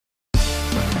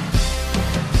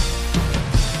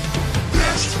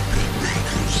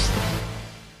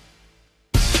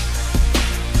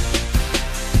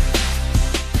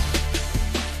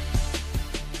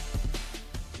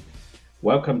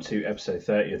Welcome to episode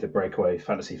 30 of the Breakaway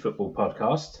Fantasy Football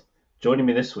Podcast. Joining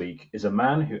me this week is a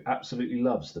man who absolutely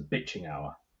loves the bitching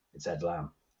hour. It's Ed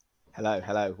Lamb.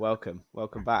 Hello. Welcome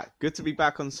back. Good to be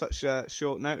back on such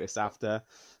short notice after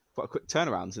quite a quick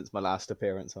turnaround since my last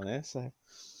appearance on here. So,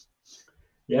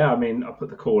 yeah, I mean, I put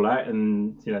the call out,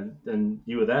 and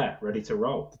you were there, ready to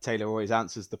roll. Taylor always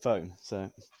answers the phone, so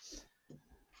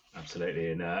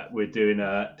absolutely. And we're doing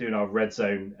our Red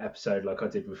Zone episode like I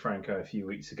did with Franco a few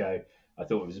weeks ago. I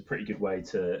thought it was a pretty good way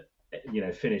to,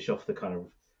 finish off the kind of,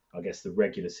 I guess, the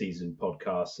regular season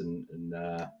podcast, and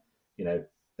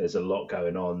there's a lot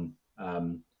going on.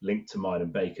 Linked to mine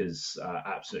and Baker's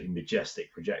absolutely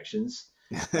majestic projections.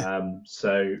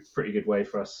 So pretty good way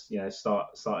for us,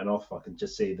 starting off. I can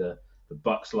just see the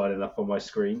Bucks lining up on my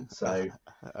screen. So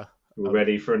we're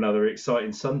ready for another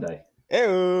exciting Sunday.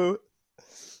 Ew.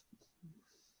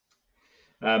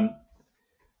 I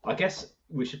guess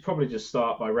we should probably just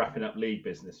start by wrapping up league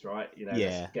business, right?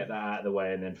 Let's get that out of the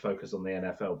way and then focus on the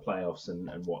NFL playoffs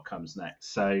and what comes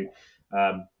next. So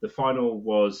the final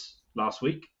was last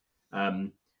week.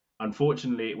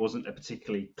 Unfortunately, it wasn't a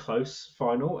particularly close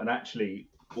final, and actually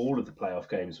all of the playoff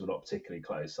games were not particularly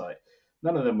close. Like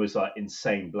none of them was like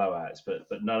insane blowouts, but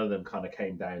none of them kind of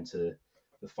came down to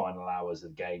the final hours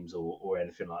of games or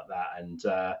anything like that.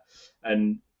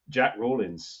 And Jack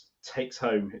Rawlins takes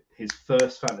home his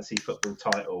first fantasy football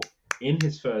title in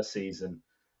his first season.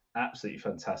 Absolutely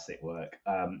fantastic work.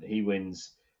 He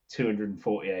wins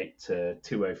 248 to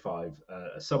 205,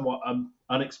 a somewhat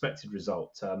unexpected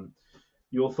result.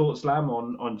 Your thoughts, Lam,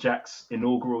 on Jack's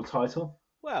inaugural title?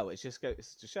 Well, it just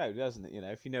goes to show, doesn't it?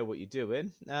 If you know what you're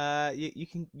doing, you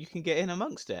can get in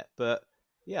amongst it. But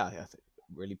yeah, I think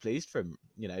really pleased for him.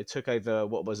 Took over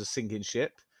what was a sinking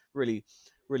ship. Really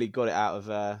got it out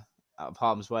of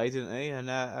harm's way, didn't he? And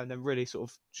then really sort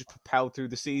of just propelled through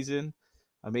the season.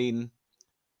 I mean,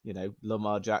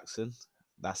 Lamar Jackson.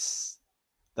 That's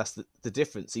the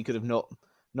difference. He could have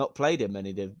not played him, and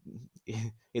he'd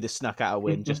have snuck out a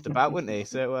win just about, wouldn't he?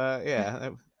 So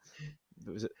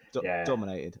it was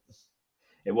dominated.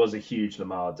 It was a huge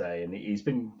Lamar day, and he's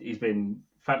been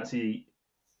fantasy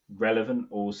relevant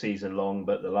all season long.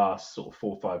 But the last sort of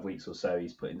 4 or 5 weeks or so,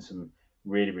 he's put in some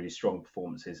really, really strong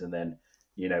performances. And then,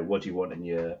 what do you want in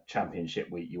your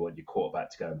championship week? You want your quarterback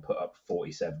to go and put up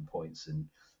 47 points, and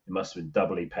it must have been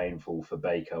doubly painful for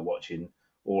Baker watching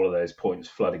all of those points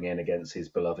flooding in against his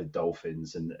beloved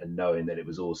Dolphins, and knowing that it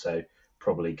was also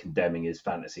probably condemning his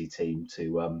fantasy team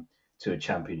to a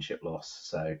championship loss.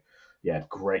 So, yeah,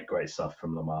 great stuff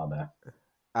from Lamar there.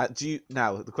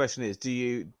 Now the question is, do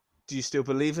you still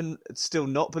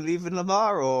not believe in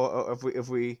Lamar, or have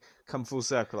we come full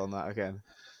circle on that again?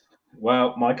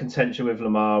 Well, my contention with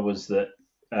Lamar was that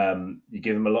you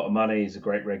give him a lot of money. He's a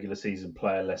great regular season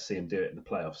player. Let's see him do it in the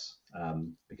playoffs,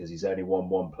 because he's only won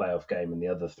one playoff game, and the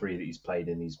other 3 that he's played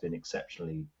in, he's been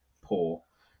exceptionally poor.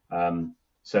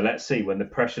 So let's see, when the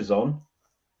pressure's on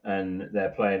and they're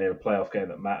playing in a playoff game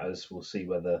that matters, we'll see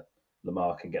whether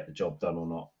Lamar can get the job done or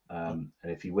not. And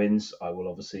if he wins, I will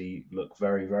obviously look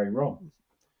very, very wrong.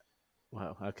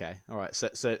 Wow. Okay. All right. So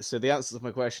the answer to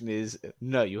my question is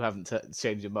no. You haven't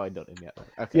changed your mind on him yet.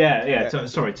 Okay. Yeah.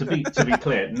 Sorry. To be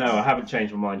clear, no, I haven't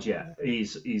changed my mind yet.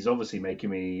 He's obviously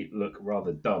making me look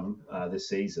rather dumb this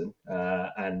season,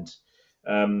 and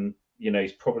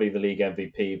he's probably the league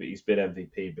MVP, but he's been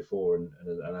MVP before and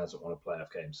hasn't won a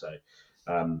playoff game. So,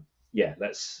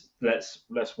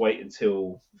 let's wait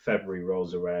until February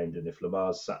rolls around, and if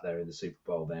Lamar's sat there in the Super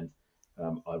Bowl, then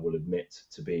I will admit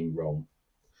to being wrong.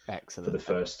 Excellent. For the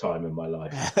first time in my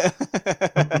life.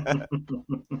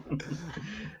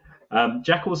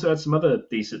 Jack also had some other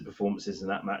decent performances in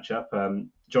that matchup.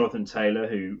 Jonathan Taylor,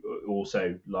 who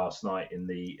also last night in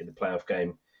the playoff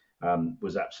game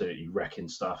was absolutely wrecking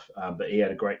stuff, but he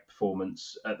had a great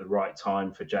performance at the right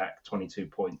time for Jack. 22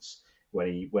 points when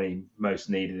he most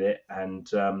needed it,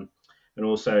 and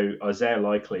also Isaiah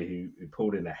Likely, who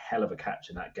pulled in a hell of a catch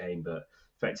in that game, but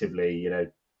effectively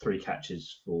 3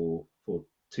 catches for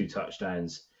 2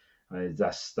 touchdowns.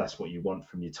 That's what you want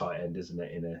from your tight end, isn't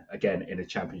it? In a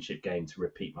championship game, to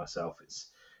repeat myself,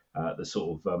 it's the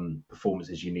sort of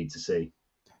performances you need to see.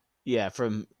 Yeah,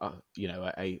 from a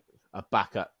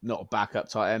backup, not a backup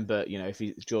tight end, but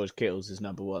if George Kittle's his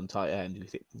number 1 tight end, you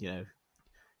think,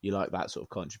 you like that sort of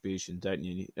contribution, don't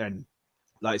you? And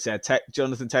like I said,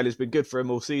 Jonathan Taylor's been good for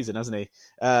him all season, hasn't he?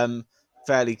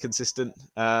 Fairly consistent.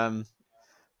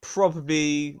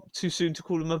 Probably too soon to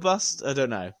call him a bust. I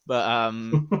don't know, but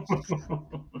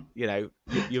your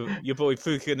boy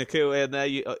Puka Nacua in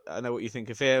there. I know what you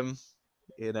think of him.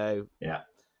 Yeah.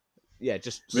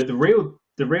 Just but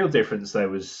the The real difference though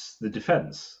was the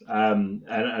defence, and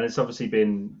it's obviously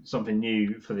been something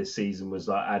new for this season was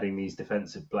like adding these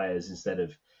defensive players instead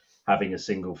of having a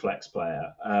single flex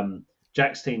player.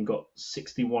 Jack's team got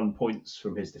 61 points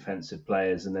from his defensive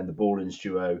players, and then the Ballins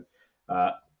duo,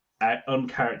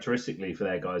 uncharacteristically for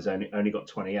their guys, only got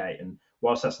 28. And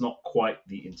whilst that's not quite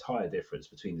the entire difference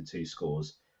between the two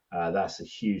scores, that's a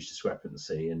huge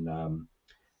discrepancy. And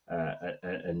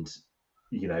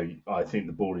you know, I think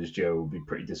the Ballers duo will be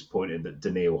pretty disappointed that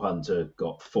Daniil Hunter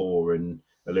got 4 and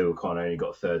Alua Khan only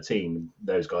got 13.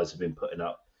 Those guys have been putting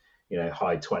up, you know,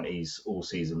 high 20s all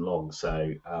season long.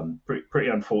 So pretty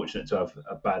unfortunate to have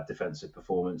a bad defensive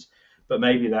performance. But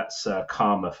maybe that's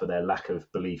karma for their lack of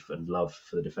belief and love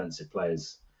for the defensive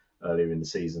players earlier in the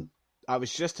season. I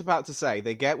was just about to say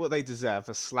they get what they deserve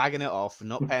for slagging it off and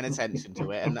not paying attention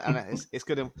to it, and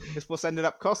it's what's ended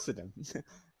up costing them.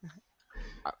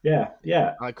 Yeah.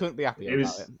 I couldn't be happier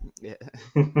about it. Yeah.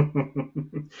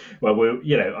 Well,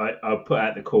 I'll put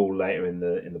out the call later in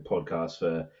the podcast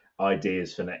for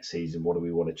ideas for next season. What do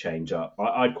we want to change up?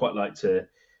 I'd quite like to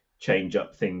change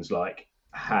up things like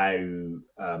how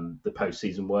the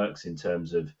postseason works in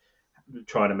terms of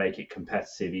trying to make it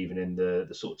competitive, even in the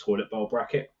sort of toilet bowl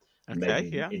bracket. And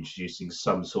maybe introducing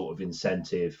some sort of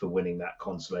incentive for winning that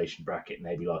consolation bracket,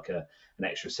 maybe like an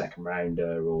extra second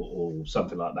rounder or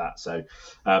something like that. So,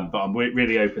 but I'm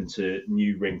really open to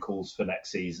new wrinkles for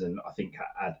next season. I think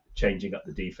changing up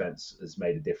the defense has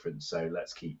made a difference. So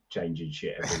let's keep changing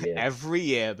shit every year. Every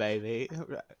year, baby.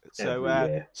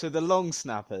 So, so the long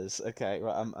snappers. Okay,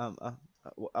 right.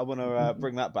 I want to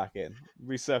bring that back in,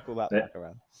 recircle that back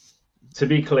around. To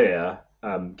be clear,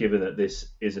 given that this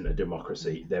isn't a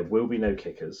democracy, there will be no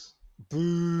kickers.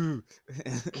 Boo!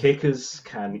 Kickers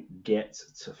can get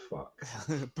to fuck.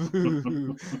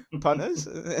 Boo! Punters?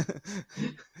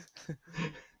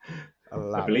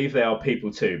 I believe they are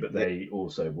people too, but they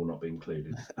also will not be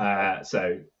included.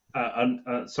 Sorry,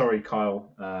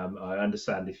 Kyle. I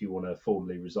understand if you want to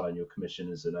formally resign your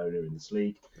commission as an owner in this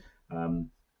league.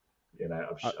 You know,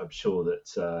 I'm sure that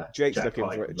Jake's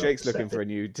looking for a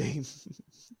new team.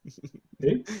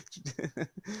 Who?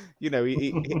 You know,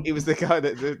 he was the guy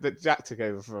that Jack took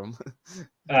over from.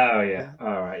 Oh yeah,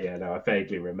 all right, yeah. No, I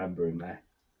vaguely remember him there.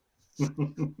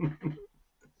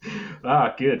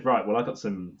 Good. Right. Well, I got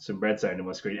some red zone on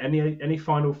my screen. Any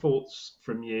final thoughts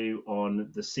from you on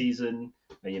the season?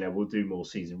 And, you know, we'll do more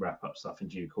season wrap up stuff in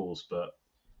due course, but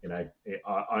you know,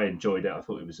 I enjoyed it. I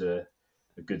thought it was a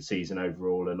good season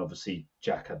overall, and obviously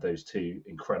Jack had those 2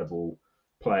 incredible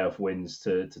playoff wins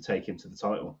to take him to the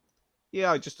title.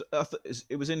 Yeah, I thought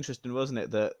it was interesting, wasn't it,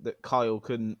 that Kyle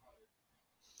couldn't,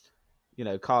 you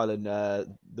know, Kyle and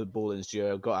the Ballins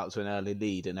duo got out to an early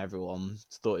lead, and everyone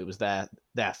thought it was their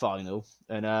final,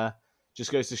 and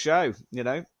just goes to show, you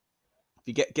know, if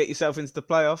you get yourself into the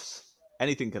playoffs,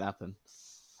 anything can happen.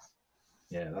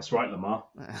 Yeah, that's right, Lamar.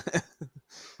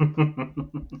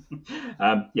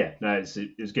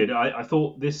 It was good. I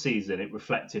thought this season it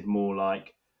reflected more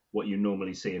like what you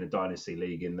normally see in a dynasty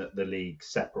league, in that the league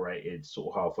separated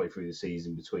sort of halfway through the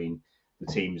season between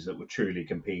the teams that were truly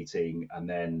competing, and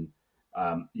then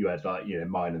you had, like, you know,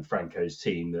 mine and Franco's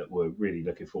team that were really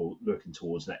looking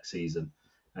towards next season.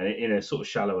 And in a sort of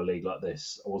shallower league like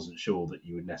this, I wasn't sure that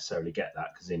you would necessarily get that,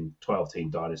 because in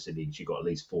 12-team dynasty leagues you've got at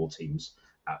least 4 teams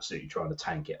absolutely trying to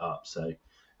tank it up. So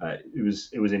it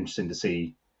was interesting to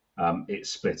see it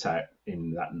split out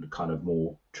in that kind of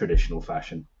more traditional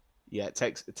fashion. Yeah, it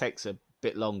takes a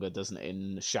bit longer, doesn't it,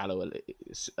 in shallower,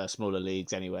 smaller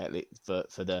leagues anyway,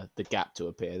 for the gap to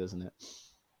appear, doesn't it?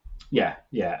 Yeah,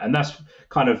 and that's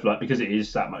kind of like, because it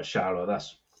is that much shallower,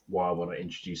 that's why I want to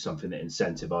introduce something that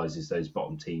incentivizes those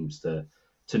bottom teams to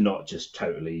not just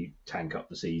totally tank up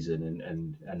the season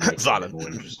and make it a bit more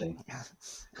interesting.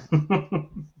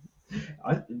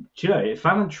 If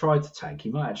Fallon tried to tank, he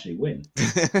might actually win.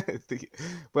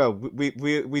 Well,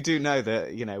 we do know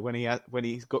that, you know, when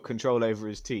he's got control over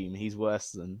his team, he's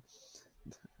worse than,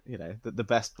 you know, the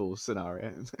best ball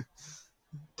scenario.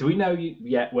 Do we know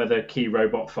yet whether Key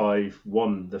Robot 5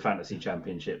 won the fantasy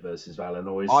championship versus Valen,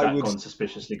 or is that gone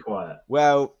suspiciously quiet?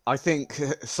 Well, I think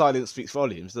silence speaks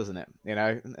volumes, doesn't it? You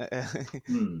know,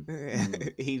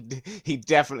 he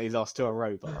definitely lost to a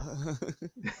robot.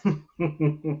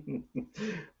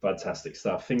 Fantastic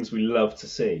stuff. Things we love to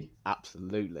see.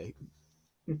 Absolutely.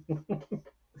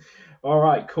 All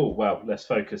right, cool. Well, let's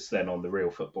focus then on the real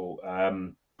football.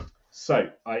 So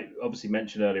I obviously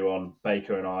mentioned earlier on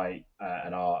Baker and I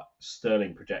and our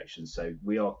Sterling projections. So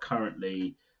we are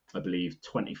currently, I believe,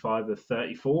 25 of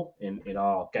 34 in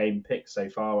our game pick so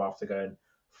far, after going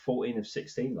 14 of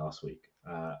 16 last week,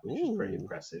 which is pretty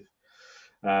impressive.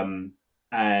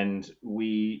 and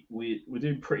we're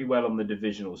doing pretty well on the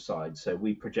divisional side. So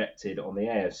we projected on the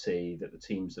AFC that the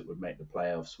teams that would make the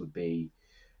playoffs would be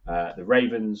the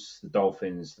Ravens, the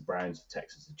Dolphins, the Browns, the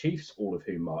Texans, the Chiefs, all of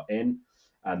whom are in,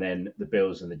 and then the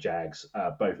Bills and the Jags,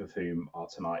 both of whom are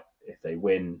tonight, if they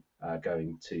win,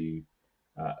 going to.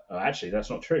 Actually, that's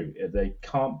not true. They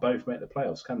can't both make the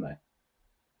playoffs, can they?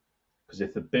 Because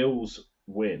if the Bills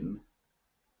win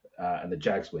and the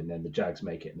Jags win, then the Jags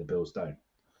make it and the Bills don't.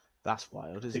 That's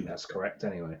wild, isn't it? I think that's correct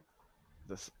anyway.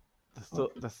 The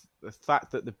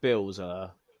fact that the Bills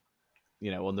are,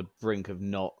 on the brink of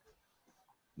not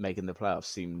making the playoffs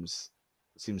seems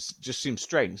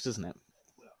strange, doesn't it?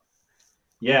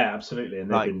 Yeah, absolutely. And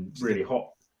they've been really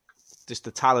hot. Just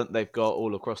the talent they've got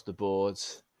all across the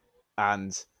boards.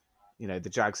 And, the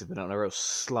Jags have been on a real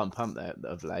slump, haven't they,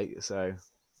 of late? So,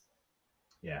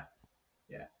 yeah.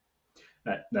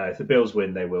 No, if the Bills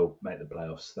win, they will make the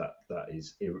playoffs. That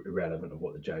is irrelevant of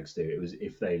what the Jags do. It was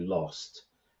if they lost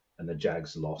and the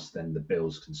Jags lost, then the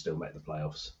Bills can still make the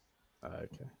playoffs.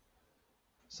 Okay.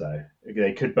 So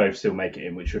they could both still make it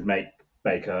in, which would make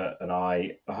Baker and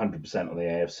I 100% on the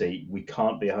AFC. We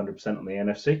can't be 100% on the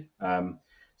NFC.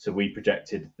 So we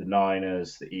projected the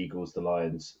Niners, the Eagles, the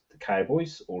Lions, the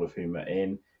Cowboys, all of whom are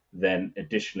in. Then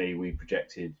additionally, we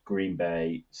projected Green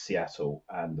Bay, Seattle,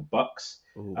 and the Bucks.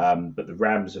 But the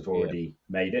Rams have already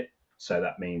made it. So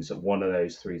that means that one of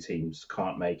those three teams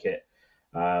can't make it.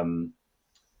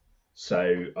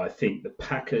 So I think the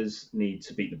Packers need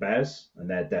to beat the Bears, and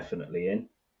they're definitely in.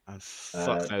 And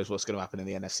fuck knows what's going to happen in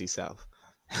the NFC South.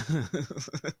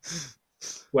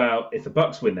 Well, if the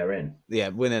Bucks win, they're in. Yeah,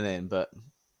 winning in, but...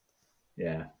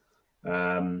 Yeah.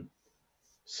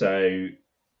 So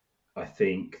I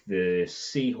think the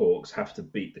Seahawks have to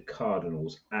beat the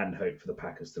Cardinals and hope for the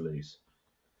Packers to lose.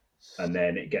 And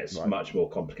then it gets much more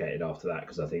complicated after that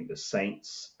because I think the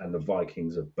Saints and the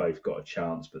Vikings have both got a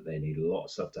chance, but they need a lot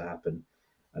of stuff to happen.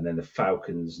 And then the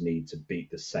Falcons need to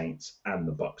beat the Saints and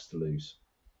the Bucks to lose.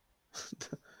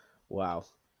 Wow.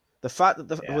 The fact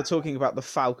that we're talking about the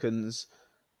Falcons...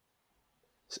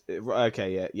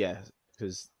 Okay, yeah,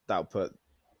 because that'll put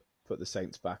the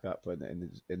Saints back up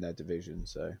in their division.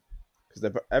 So,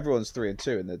 because everyone's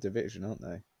 3-2 in their division, aren't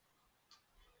they?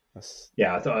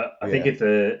 I think if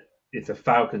the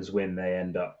Falcons win, they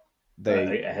end up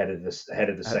ahead of the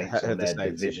Saints on their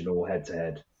divisional head to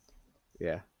head.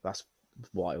 Yeah, that's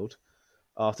wild.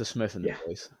 Arthur Smith and the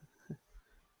boys.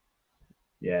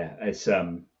 Yeah, it's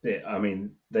I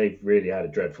mean, they've really had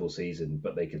a dreadful season,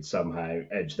 but they could somehow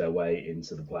edge their way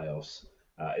into the playoffs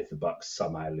if the Bucks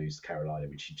somehow lose to Carolina,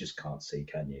 which you just can't see,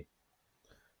 can you?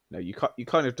 No, you can't. You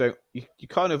kind of don't. You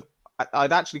kind of.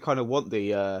 I'd actually kind of want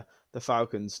the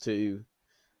Falcons to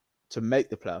make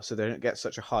the playoffs, so they don't get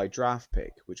such a high draft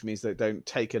pick, which means they don't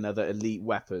take another elite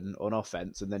weapon on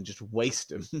offense and then just waste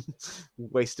them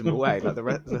away like the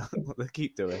rest what they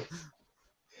keep doing.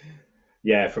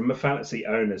 Yeah, from a fantasy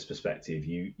owner's perspective,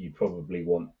 you probably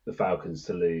want the Falcons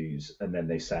to lose and then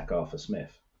they sack Arthur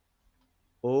Smith.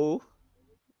 Oh,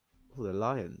 the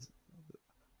Lions.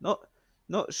 Not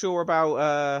sure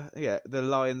about the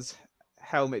Lions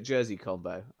helmet jersey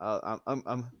combo.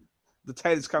 The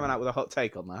Taylor's coming out with a hot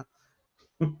take on that.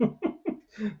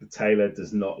 The Taylor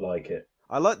does not like it.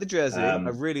 I like the jersey. I'm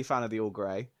a really fan of the all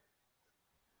grey,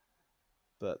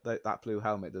 but that blue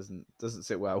helmet doesn't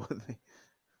sit well with me.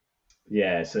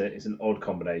 Yeah, it's an odd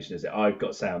combination, is it? I've got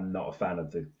to say I'm not a fan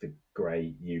of the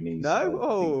grey unis.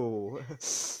 No,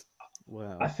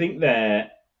 wow. I think they're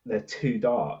too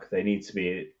dark. They need to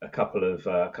be a couple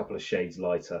of shades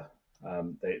lighter.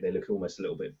 They look almost a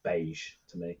little bit beige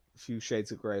to me. A few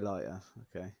shades of grey lighter.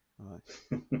 Okay, all right.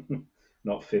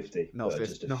 Not 50. Not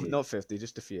 50. Not 50.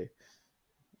 Just a few.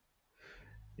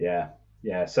 Yeah.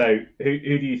 So who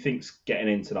do you think's getting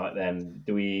in tonight? Then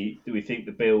do we think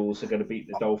the Bills are going to beat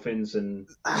the Dolphins and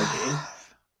make it in?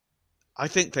 I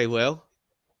think they will.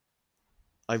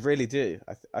 I really do.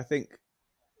 I think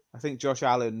Josh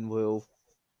Allen will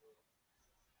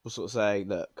sort of say,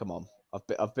 "Look, come on,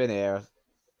 I've been here.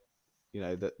 You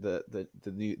know,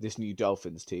 this new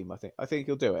Dolphins team. I think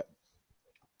he'll do it.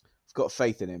 I've got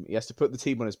faith in him. He has to put the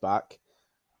team on his back.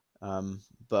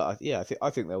 But I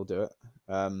think they'll do it.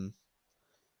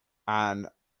 And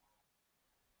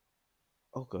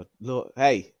oh god, look!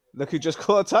 Hey, look who just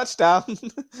caught a touchdown!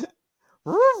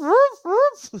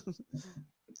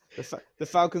 The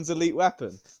Falcons' elite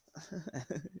weapon.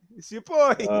 It's your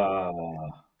boy.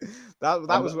 That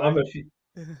was.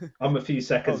 I'm a few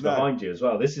seconds behind you as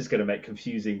well. This is going to make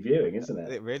confusing viewing, isn't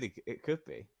it? It could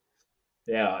be.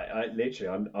 Yeah,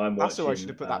 I'm watching. That's why I should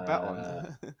have put that bet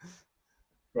on.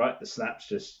 Right, the snap's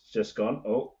just gone.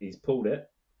 Oh, he's pulled it.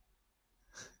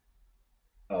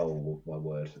 Oh my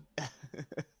word!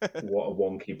 What a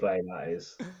wonky play that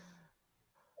is.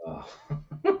 Oh.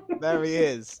 There he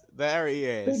is. There he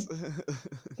is.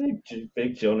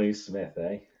 Big Johnny Smith,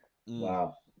 eh?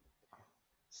 Wow.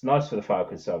 It's nice for the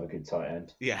Falcons to have a good tight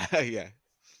end. Yeah, yeah.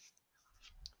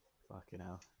 Fucking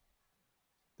hell.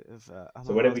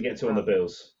 So where did we get to on the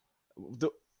Bills?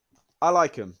 I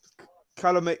like him.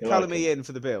 Colour me in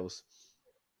for the Bills.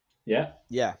 Yeah,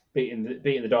 yeah. Beating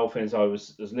the Dolphins. I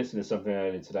was listening to something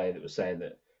earlier today that was saying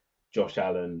that Josh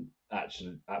Allen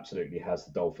actually absolutely has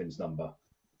the Dolphins' number.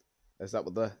 Is that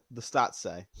what the stats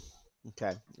say?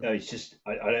 Okay. No, it's just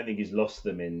I don't think he's lost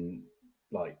them in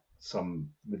like some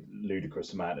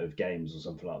ludicrous amount of games or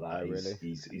something like that. Oh, really?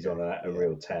 He's on a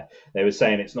real tear. They were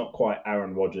saying it's not quite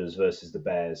Aaron Rodgers versus the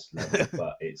Bears level,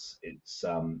 but it's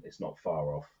not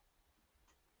far off.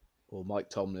 Or Mike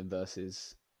Tomlin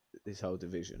versus this whole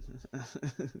division.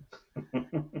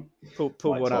 pulled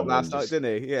one up last night,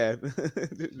 didn't he? Yeah.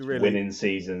 Really. Winning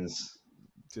seasons.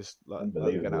 Just like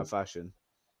going out of fashion.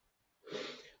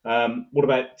 What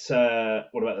about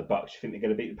the Bucks? You think they're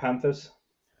going to beat the Panthers?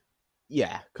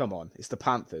 Yeah, come on. It's the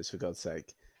Panthers, for God's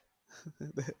sake.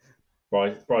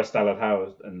 Bryce Dallas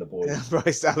Howard and the boys.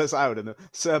 Bryce Dallas Howard and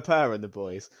Sir Purr and the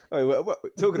boys. Oh,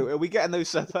 are we getting those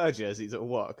Sir Purr jerseys or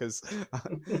what? Because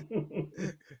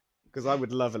I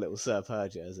would love a little Sir Purr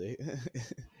jersey.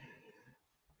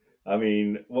 I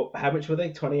mean, how much were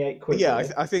they? 28 quid? Yeah,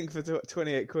 I think for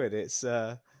 28 quid, it's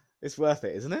worth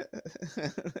it, isn't it?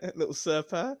 A little Sir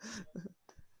Purr.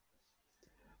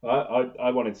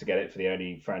 I wanted to get it for the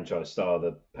only franchise star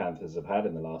the Panthers have had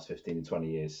in the last 15 to 20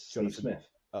 years, Steve Smith.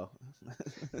 Oh.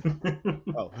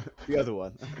 Oh, the other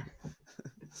one.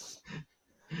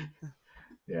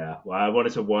 Yeah, well, I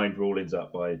wanted to wind Rawlins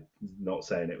up by not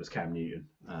saying it was Cam Newton.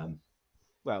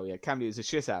 Well, yeah, Cam Newton's a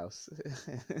shithouse.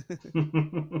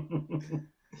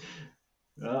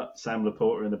 Sam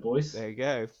Laporta and the boys. There you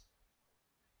go.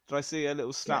 Did I see a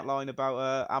little stat line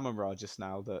about Amon-Ra just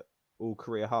now that all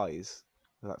career highs,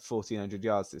 like 1,400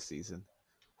 yards this season?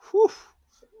 Whew.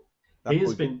 He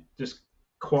has been just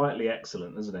quietly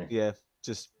excellent, hasn't he? Yeah,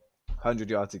 just 100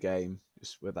 yards a game,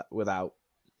 just without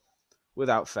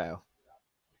fail.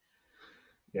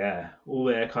 Yeah, all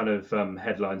their kind of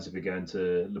headlines have been going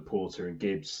to Laporta and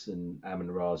Gibbs, and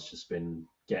Amon-Ra's just been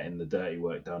getting the dirty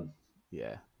work done.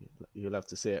 Yeah, you'll have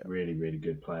to see it. Really, really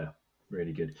good player.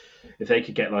 Really good. If they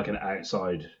could get like an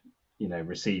outside,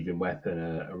 receiving weapon,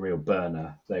 a real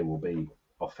burner, they will be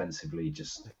offensively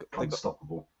just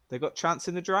unstoppable. They got chance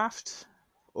in the draft?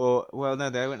 Or, well, no,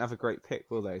 they won't have a great pick,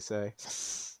 will they? So,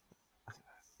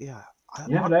 yeah.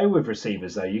 You never know with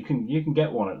receivers though. You can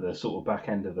get one at the sort of back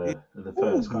end of the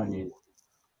first, can't you?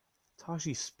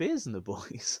 Taji Spears and the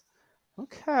boys.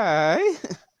 Okay.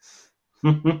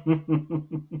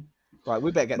 Right,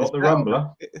 we better get not the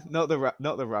Rumbler. Not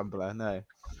the Rumbler. No.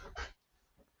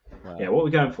 Well, yeah, what are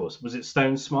we going for? Was it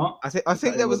Stone Smart? I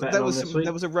think there was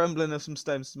a rumbling of some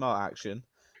Stone Smart action.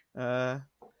 Was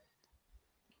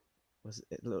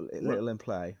it little in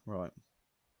play? Right.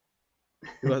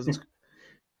 It wasn't.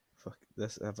 Fuck,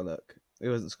 let's have a look. It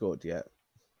wasn't scored yet.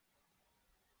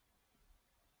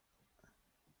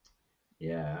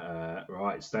 Yeah,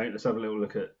 right. Stone. Let's have a little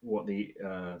look at what the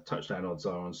touchdown odds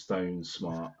are on Stone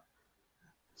Smart.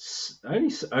 Only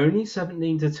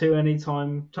 17-2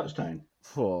 anytime touchdown.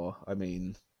 I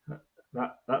mean,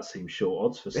 that seems short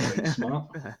odds for Stone Smart.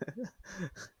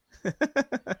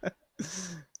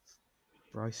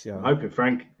 Bryce Young. I'm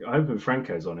hoping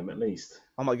Franco's on him at least.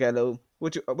 I might get a little.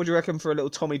 Would you reckon for a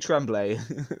little Tommy Tremblay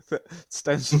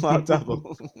Stone Smart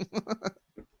double?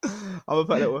 I'm gonna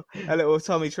put a little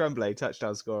Tommy Tremblay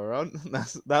touchdown scorer on.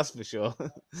 That's for sure.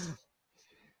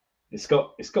 It's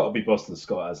got to be Boston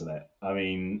Scott, hasn't it? I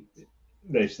mean,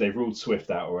 they've ruled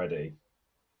Swift out already.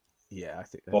 Yeah, I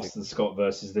think Boston Scott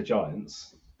versus the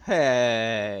Giants.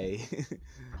 Hey,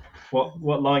 what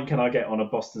line can I get on a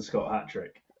Boston Scott hat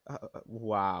trick?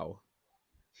 Wow,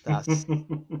 that's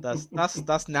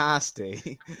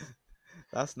nasty.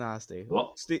 That's nasty.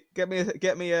 What? Get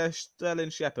me a Sterling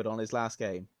Shepard on his last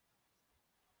game.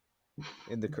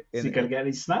 Is he going to get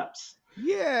any snaps?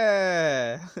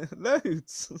 Yeah,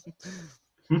 loads.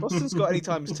 Boston's got any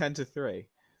times 10-3.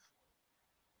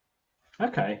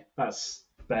 Okay, that's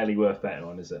barely worth betting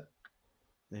on, is it?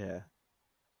 Yeah.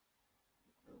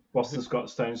 Boston's got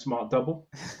Stone Smart double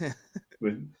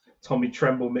with Tommy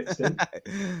Tremble mixed in.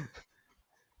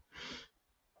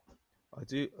 I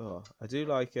do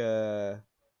like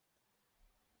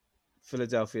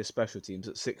Philadelphia special teams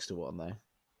at 6-1 though.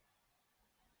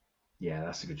 Yeah,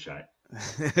 that's a good shout.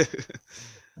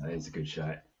 That is a good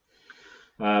shout.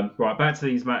 Right, back to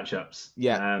these matchups.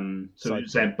 Yeah. So we're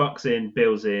saying Bucks in,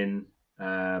 Bills in.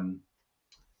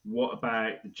 What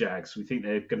about the Jags? We think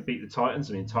they're going to beat the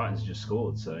Titans. I mean, Titans just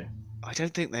scored, so I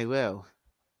don't think they will.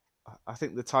 I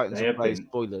think the Titans they will have play been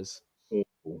spoilers.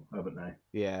 awful, haven't they?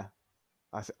 Yeah,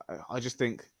 I just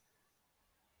think.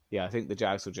 Yeah, I think the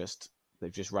Jags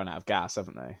they've just run out of gas,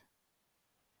 haven't they?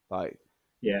 Like,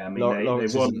 Yeah, I mean they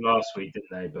Lawrence won isn't. last week,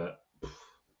 didn't they? But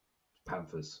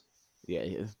Panthers.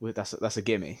 Yeah, that's a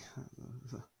gimme.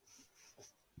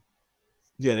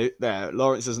 Yeah,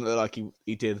 Lawrence doesn't look like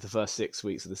he did the first 6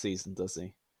 weeks of the season, does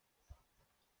he?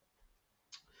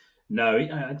 No,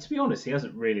 to be honest, he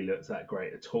hasn't really looked that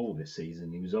great at all this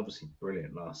season. He was obviously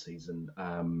brilliant last season,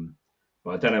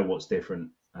 but I don't know what's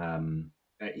different.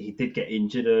 He did get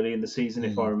injured early in the season,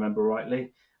 if I remember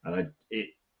rightly, and it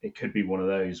could be one of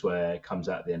those where it comes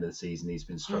out at the end of the season he's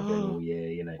been struggling all year.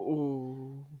 You know,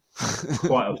 Ooh.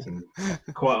 quite often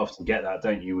get that,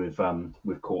 don't you, with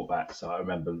quarterbacks? I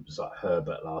remember it was like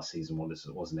Herbert last season,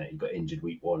 wasn't it? He got injured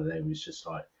week 1, and then he was just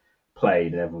like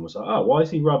played, and everyone was like, "Oh, why is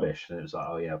he rubbish?" And it was like,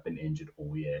 "Oh yeah, I've been injured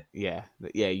all year." Yeah.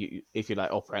 If you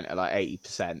like operating at like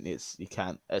 80%, you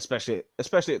can't, especially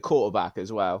at quarterback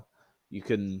as well. You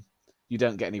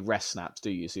don't get any rest snaps,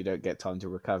 do you? So you don't get time to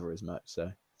recover as much.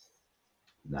 So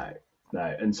No,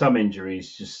 and some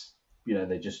injuries just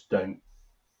they just don't.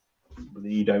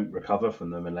 You don't recover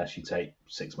from them unless you take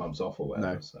 6 months off or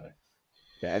whatever. No. So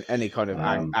yeah, any kind of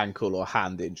ankle or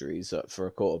hand injuries for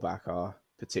a quarterback are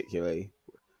particularly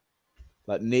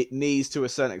like knees to a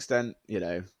certain extent.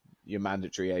 Your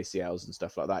mandatory ACLs and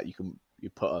stuff like that. You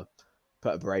put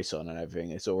a brace on and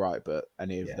everything. It's all right, but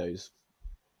any of those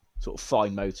sort of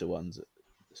fine motor ones,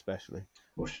 especially.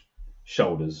 Well,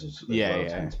 shoulders as well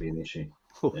tend to be an issue.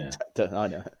 Yeah. I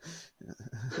know.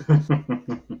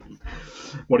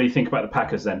 What do you think about the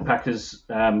Packers then? Packers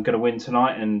going to win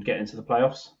tonight and get into the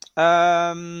playoffs?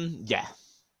 Yeah,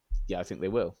 I think they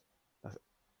will.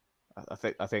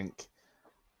 I think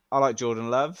I like Jordan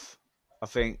Love. I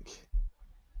think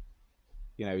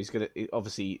he's gonna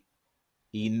obviously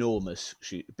enormous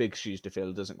big shoes to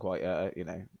fill. Doesn't quite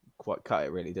quite cut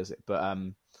it really, does it? But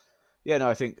I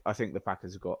think the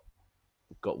Packers have got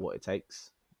what it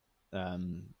takes.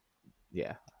 To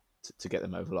get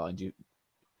them over the line. Do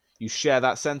you share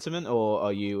that sentiment, or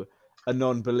are you a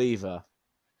non-believer?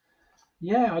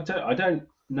 Yeah, I don't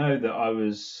know that I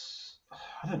was.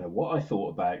 I don't know what I thought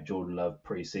about Jordan Love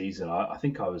pre-season. I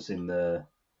think I was in the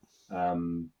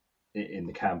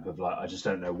camp of like I just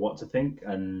don't know what to think,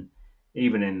 and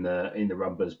even in the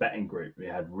Rumblers betting group, we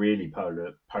had really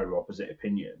polar opposite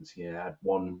opinions. You had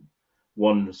one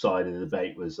side of the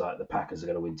debate was like the Packers are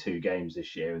going to win 2 games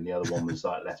this year, and the other one was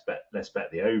like let's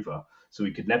bet the over. So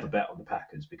we could never bet on the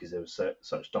Packers because there were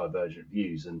such divergent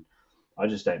views, and I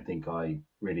just don't think I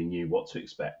really knew what to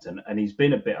expect. And he's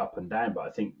been a bit up and down, but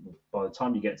I think by the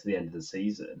time you get to the end of the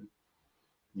season,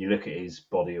 you look at his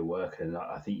body of work, and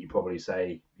I think you probably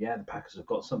say, yeah, the Packers have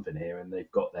got something here, and they've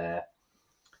got their,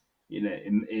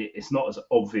 it's not as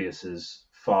obvious as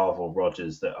Favre or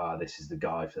Rodgers that this is the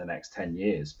guy for the next 10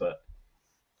 years, but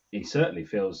he certainly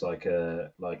feels like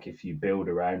if you build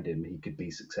around him, he could be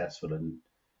successful and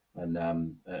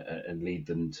lead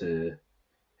them to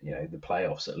the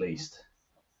playoffs at least.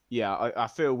 Yeah, I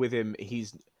feel with him,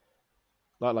 he's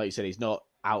like you said, he's not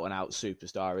out and out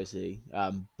superstar, is he?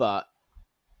 But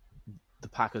the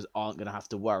Packers aren't going to have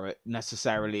to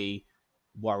necessarily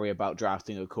worry about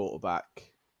drafting a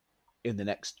quarterback in the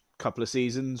next couple of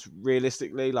seasons.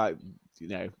 Realistically,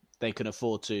 they can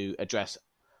afford to address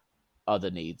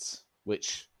other needs,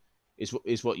 which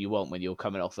is what you want when you're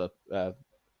coming off a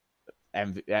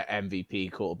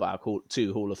MVP quarterback,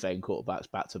 2 Hall of Fame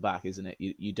quarterbacks back to back, isn't it?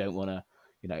 You don't want to,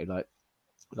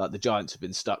 like the Giants have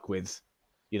been stuck with,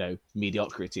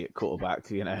 mediocrity at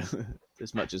quarterback.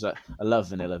 As much as I love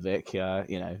Vanilla Vic,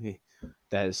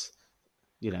 there's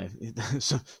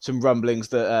some rumblings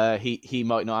that he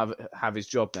might not have his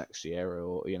job next year,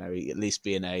 or at least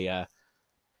be in a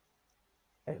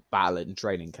battle in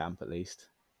training camp at least.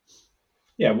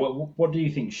 Yeah, what do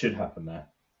you think should happen there?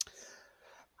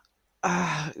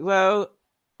 Well,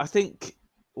 I think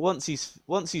once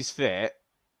he's fit,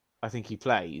 I think he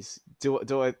plays. Do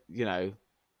I?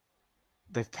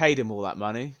 They've paid him all that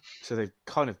money, so they've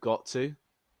kind of got to.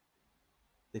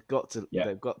 They've got to. Yeah.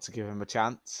 They've got to give him a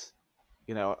chance.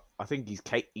 I think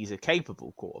he's a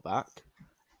capable quarterback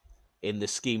in the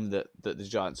scheme that the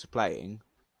Giants are playing,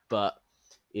 but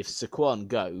if Saquon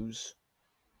goes,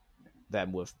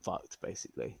 then we're fucked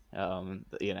basically.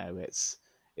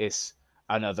 It's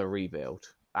another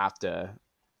rebuild after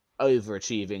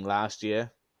overachieving last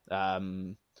year. I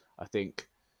think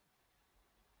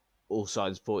all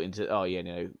signs pointing to,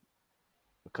 a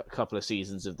couple of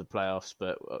seasons of the playoffs,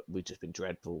 but we've just been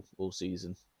dreadful all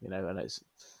season, and it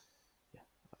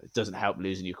doesn't help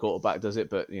losing your quarterback, does it?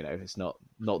 But, it's not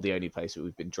the only place that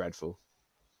we've been dreadful.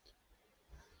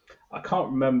 I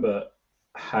can't remember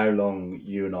how long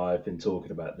you and I have been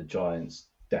talking about the Giants'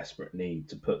 desperate need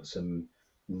to put some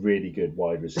really good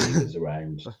wide receivers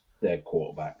around their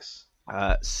quarterbacks.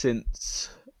 Since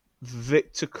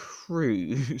Victor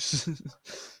Cruz.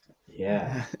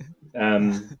 Yeah.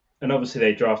 And obviously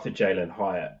they drafted Jalen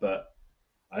Hyatt, but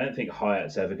I don't think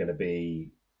Hyatt's ever going to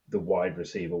be the wide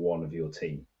receiver one of your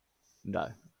team. No.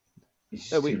 He's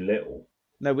just too little.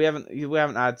 No, we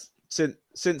haven't had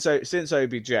since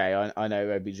OBJ. I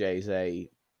know OBJ is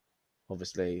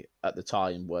obviously at the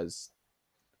time was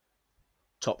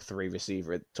top 3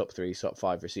 receiver, top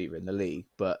 5 receiver in the league,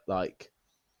 but like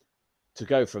to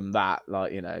go from that,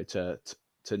 like, to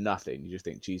nothing, you just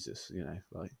think, Jesus,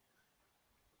 like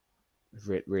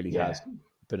it really has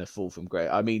been a fall from grace.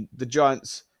 I mean, the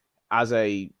Giants as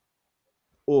a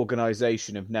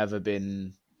organization have never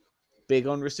been big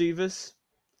on receivers.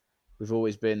 We've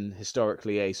always been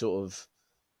historically a sort of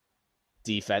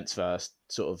defense first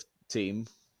sort of team,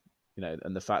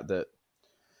 and the fact that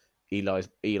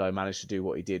Eli managed to do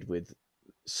what he did with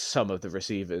some of the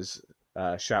receivers.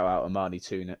 Shout out Amani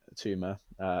Tuma,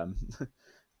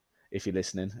 if you're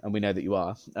listening, and we know that you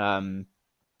are. And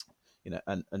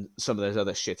some of those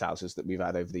other shithouses that we've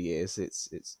had over the years.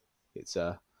 It's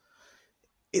a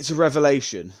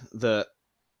revelation that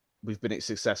we've been as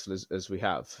successful as we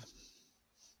have.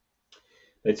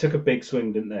 They took a big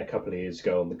swing, didn't they, a couple of years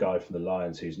ago on the guy from the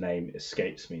Lions whose name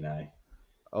escapes me now.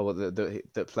 Oh, well,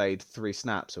 that played 3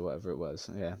 snaps or whatever it was,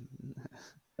 yeah.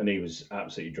 And he was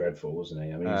absolutely dreadful, wasn't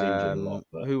he? I mean, he was injured a lot.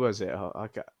 But... Who was it?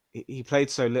 He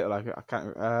played so little, I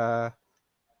can't...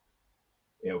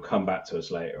 It'll come back to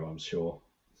us later, I'm sure.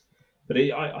 But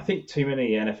I think too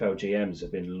many NFL GMs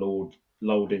have been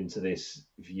lulled into this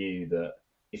view that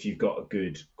if you've got a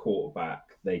good quarterback,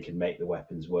 they can make the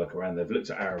weapons work around. They've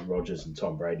looked at Aaron Rodgers and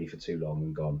Tom Brady for too long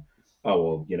and gone,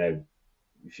 oh, well,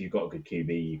 if you've got a good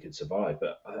QB, you could survive.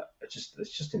 But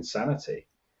it's just insanity.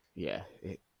 Yeah.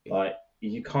 Like,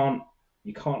 you can't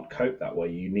cope that way.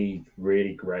 You need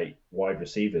really great wide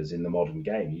receivers in the modern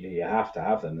game. You have to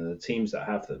have them. And the teams that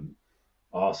have them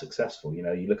are successful. You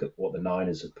look at what the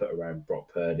Niners have put around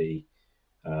Brock Purdy.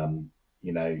 You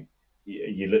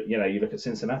look at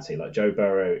Cincinnati. Like, Joe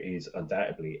Burrow is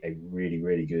undoubtedly a really,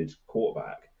 really good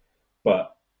quarterback,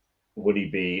 but would he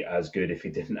be as good if he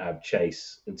didn't have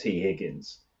Chase and T.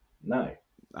 Higgins? No,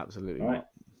 absolutely right.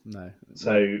 No.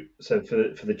 So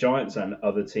for the Giants and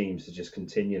other teams to just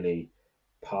continually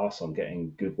pass on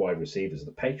getting good wide receivers,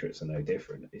 the Patriots are no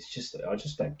different. It's just, I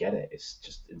just don't get it. It's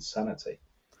just insanity.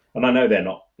 And I know they're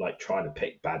not like trying to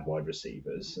pick bad wide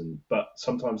receivers, but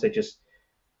sometimes they just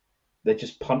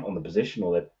punt on the position,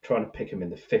 or they're trying to pick them in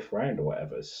the 5th round or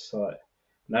whatever. It's like,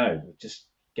 no, just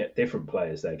get different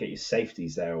players there, get your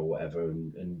safeties there or whatever,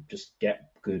 and just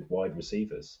get good wide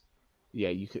receivers. Yeah,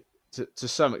 you could to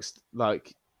some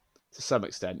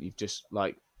extent, you've just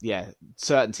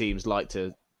certain teams like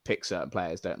to pick certain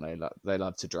players, don't they? Like, they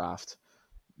love to draft.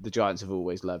 The Giants have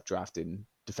always loved drafting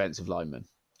defensive linemen.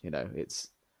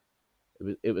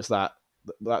 It was that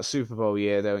Super Bowl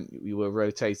year though, we were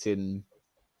rotating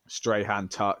Strahan,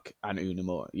 Tuck, and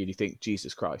Unamore. You think,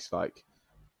 Jesus Christ, like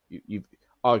you've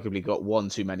arguably got one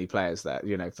too many players there,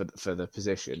 for the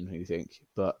position. You think,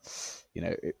 but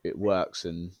it works,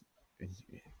 and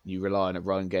you rely on a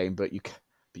run game, but you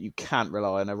can't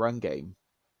rely on a run game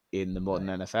in the modern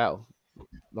NFL.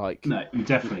 Like, no, you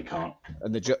definitely can't.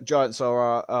 And the Giants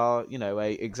are a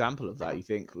example of that. You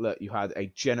think, look, you had a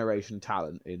generation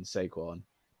talent in Saquon,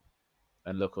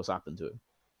 and look what's happened to him.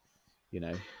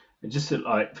 It's just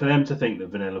like, for them to think that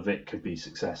Vanilla Vic could be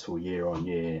successful year on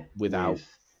year without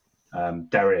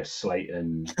Darius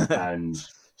Slayton and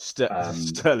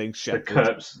Sterling Shepard,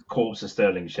 the corpse of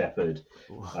Sterling Shepard,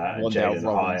 and Jalen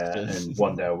Hyatt and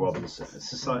Wan'Dale Robinson. It's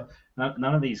just like,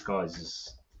 none of these guys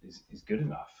is good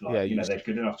enough. Like, they're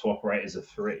good enough to operate as a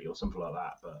 3 or something like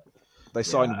that. But they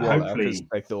signed Waller because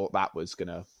they thought that was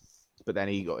gonna, but then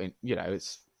he got in.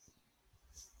 It's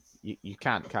you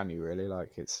can't, can you really?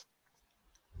 Like, it's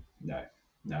no.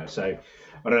 So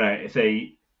I don't know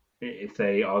if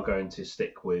they are going to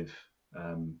stick with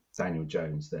Daniel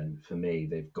Jones. Then for me,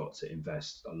 they've got to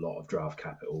invest a lot of draft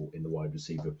capital in the wide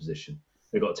receiver position.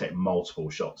 They've got to take multiple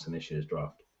shots in this year's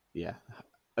draft. Yeah.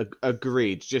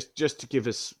 Agreed. Just to give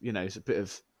us, a bit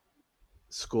of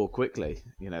score quickly.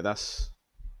 That's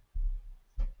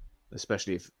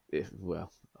especially if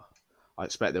I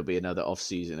expect there'll be another off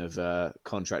season of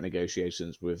contract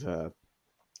negotiations with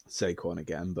Saquon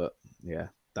again. But yeah,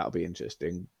 that'll be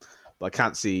interesting. But I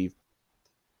can't see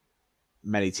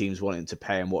many teams wanting to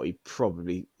pay him what he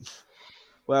probably.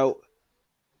 Well,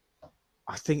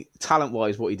 I think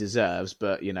talent-wise, what he deserves,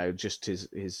 but just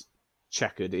his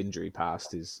checkered injury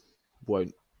past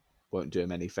won't do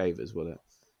him any favors, will it?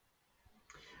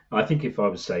 I think if I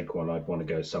was Saquon, I'd want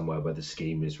to go somewhere where the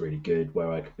scheme is really good,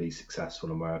 where I could be successful,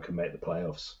 and where I can make the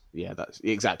playoffs. Yeah, that's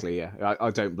exactly. Yeah, I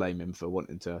don't blame him for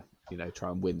wanting to, try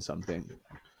and win something.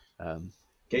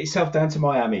 Get yourself down to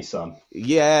Miami, son.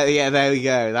 Yeah. There we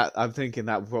go. I'm thinking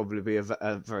that would probably be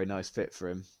a very nice fit for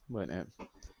him, won't it?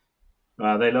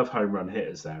 They love home run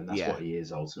hitters there, and that's what he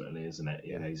is ultimately, isn't it?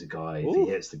 He's a guy. If he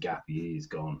hits the gap, he's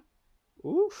gone.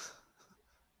 Oof.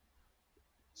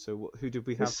 So who did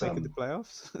we have making the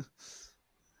playoffs?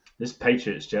 This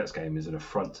Patriots-Jets game is an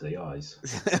affront to the eyes.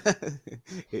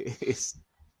 It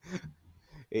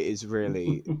is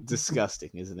really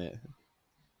disgusting, isn't it?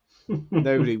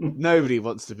 Nobody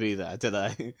wants to be there, do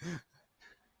they?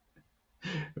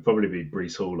 It'll probably be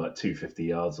Breece Hall like 250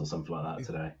 yards or something like that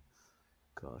today.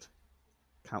 God,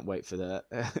 can't wait for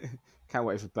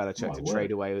Belichick to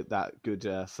trade away that good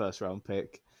first round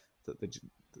pick that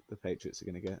the Patriots are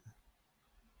going to get.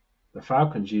 The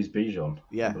Falcons use Bijan.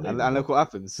 Yeah, and look what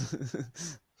happens.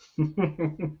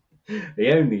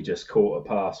 He only just caught a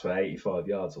pass for 85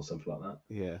 yards or something like that.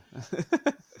 Yeah.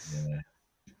 Yeah.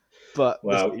 But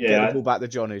get the ball back to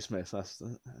Jonnu Smith.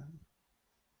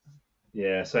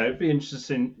 Yeah, so it'd be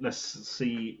interesting. Let's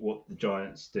see what the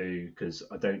Giants do, because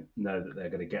I don't know that they're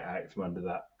going to get out from under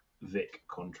that Vic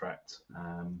contract.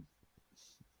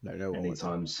 No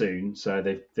anytime soon. So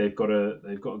they've got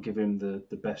to give him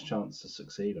the best chance to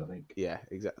succeed, I think. Yeah,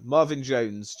 exactly. Marvin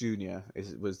Jones Jr.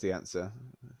 was the answer.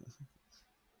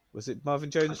 Was it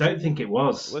Marvin Jones? I don't think it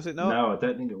was. Was it not? No, I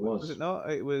don't think it was. Was it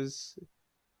not? It was.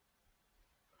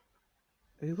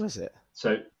 Who was it?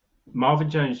 So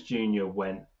Marvin Jones Jr.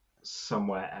 went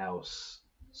somewhere else.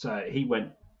 So he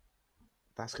went.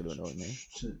 That's going to annoy me.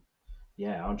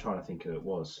 Yeah, I'm trying to think who it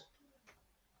was.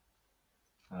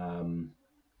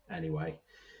 Anyway,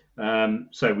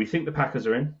 so we think the Packers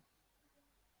are in.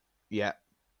 Yeah.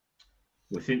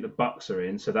 We think the Bucks are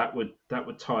in. So that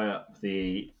would tie up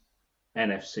the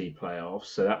NFC playoffs.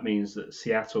 So that means that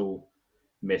Seattle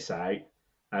miss out,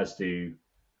 as do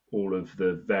all of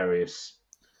the various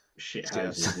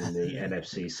shithouses in the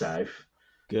NFC South.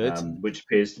 Good. Which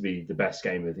appears to be the best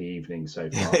game of the evening so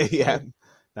far. Yeah,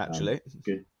 naturally.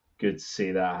 Good to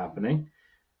see that happening.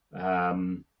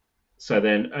 So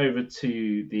then over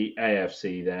to the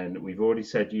AFC. Then we've already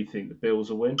said you think the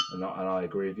Bills will win, and I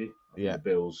agree with you. I think the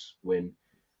Bills win,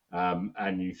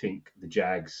 and you think the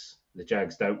Jags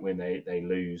don't win, they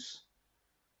lose.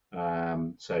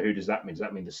 So who does that mean? Does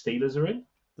that mean the Steelers are in?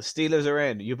 The Steelers are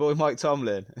in. Your boy Mike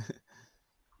Tomlin.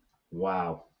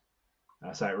 Wow,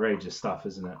 that's outrageous stuff,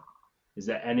 isn't it? Is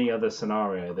there any other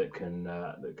scenario that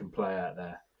can play out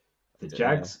there? The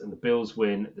Jags and the Bills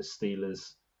win. The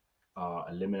Steelers are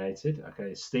eliminated.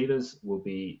 Okay, Steelers will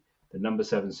be the number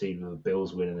 7 seed with the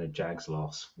Bills win and a Jags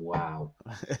loss. Wow.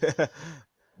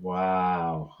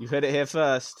 Wow. You heard it here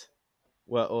first.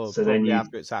 Well, or so probably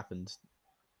after it's happened.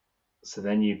 So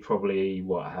then you'd probably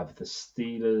have the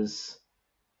Steelers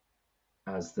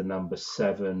as the number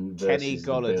 7 versus Kenny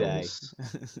Golladay.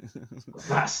 The Bills.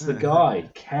 That's the guy,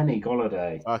 Kenny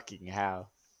Golladay. Fucking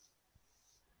hell.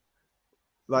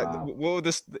 Like, what were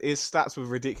his stats were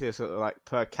ridiculous. Like,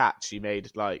 per catch, he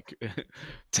made like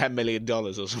 $10 million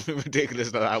or something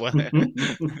ridiculous like that, wasn't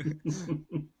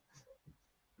it?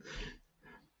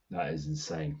 That is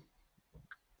insane.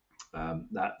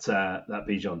 That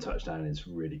Bijan touchdown is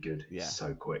really good. Yeah. It's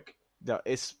so quick. No,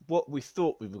 it's what we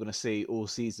thought we were going to see all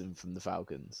season from the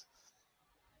Falcons.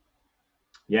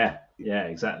 Yeah,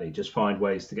 exactly. Just find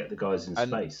ways to get the guys in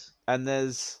space. And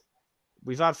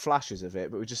we've had flashes of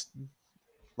it, but we just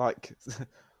like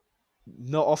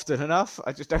not often enough.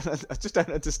 I just don't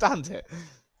understand it.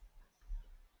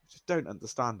 Just don't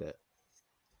understand it.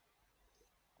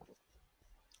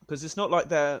 Because it's not like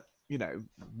they're,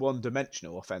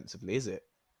 one-dimensional offensively, is it?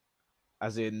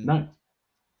 As in, no.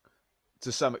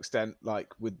 To some extent,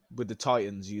 like with the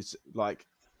Titans,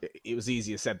 it was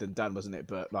easier said than done, wasn't it?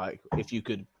 But like, if you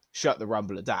could shut the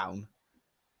Rumbler down,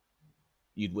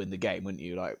 you'd win the game, wouldn't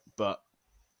you? Like, but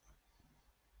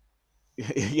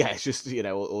yeah, it's just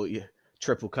or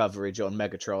triple coverage on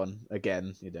Megatron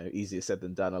again. Easier said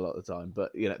than done a lot of the time.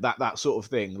 But that sort of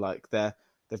thing, like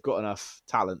they've got enough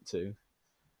talent to.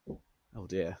 Oh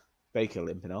dear, Baker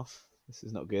limping off. This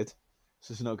is not good.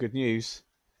 This is not good news.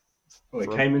 Well,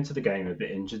 he came into the game a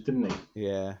bit injured, didn't he?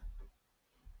 Yeah.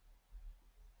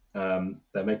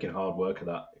 They're making hard work of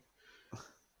that.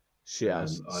 Shit,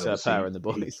 Sir Power and the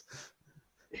boys.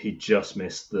 He just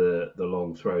missed the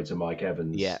long throw to Mike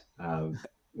Evans, yeah,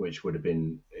 which would have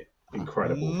been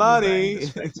incredible money.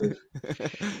 From a perspective.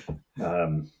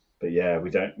 But yeah, we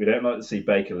don't like to see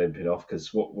Baker limping off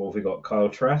because what have we got? Kyle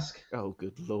Trask. Oh,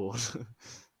 good lord!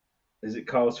 Is it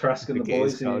Kyle Trask and the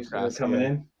boys who are coming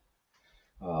in?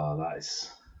 Oh,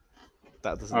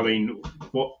 that doesn't. I mean,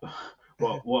 what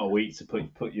a week to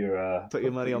put your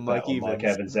money on Mike Evans. Mike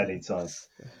Evans anytime.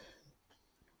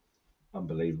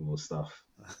 Unbelievable stuff.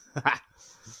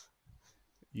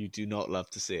 You do not love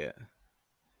to see it.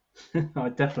 I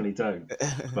definitely don't.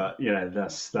 But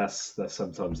that's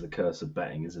sometimes the curse of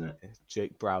betting, isn't it?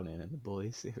 Jake Browning and the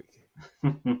boys.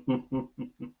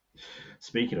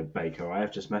 Speaking of Baker, I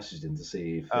have just messaged him to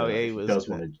see if he does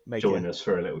want to join us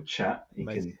for a little chat. He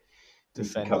can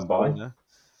come by. Corner.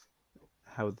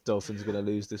 How are the Dolphins going to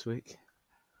lose this week?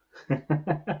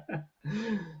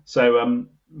 So,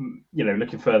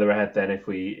 looking further ahead, then if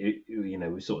we've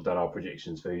sort of done our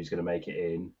predictions for who's going to make it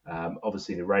in.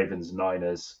 Obviously, the Ravens and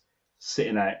Niners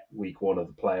sitting out week one of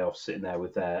the playoffs, sitting there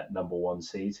with their number one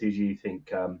seeds. Who do you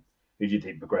think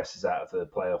progresses out of the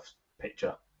playoff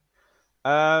picture?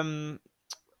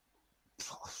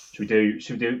 Should we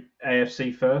do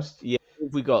AFC first? Yeah,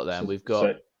 we got them. We've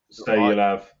got. So you'll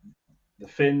have the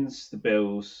Finns, the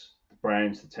Bills, the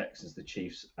Browns, the Texans, the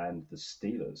Chiefs, and the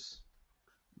Steelers.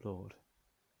 Lord.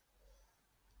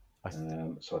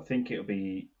 So I think it'll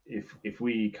be if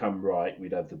we come right,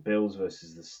 we'd have the Bills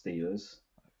versus the Steelers.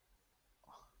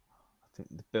 I think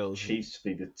the Bills. Chiefs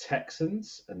be the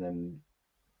Texans, and then,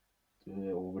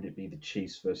 or would it be the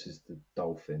Chiefs versus the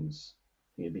Dolphins?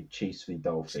 I think it'd be Chiefs v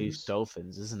Dolphins. Chiefs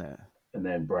Dolphins, isn't it? And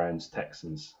then Browns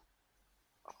Texans.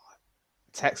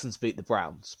 Texans beat the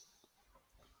Browns.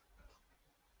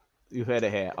 You heard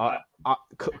it here.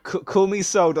 Call me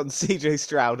sold on CJ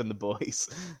Stroud and the boys.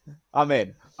 I'm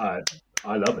in. I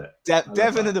love it.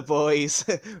 Devin and the boys.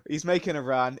 He's making a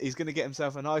run. He's going to get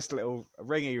himself a nice little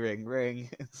ring.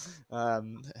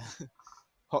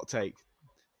 Hot take.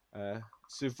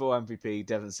 Super Bowl MVP,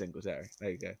 Devin Singletary.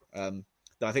 There you go.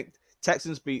 I think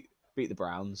Texans beat the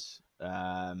Browns.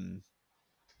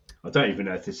 I don't even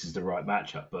know if this is the right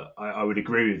matchup, but I would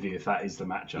agree with you if that is the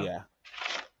matchup. Yeah.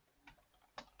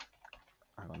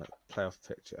 Hang on, playoff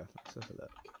picture. Let's have a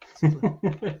look.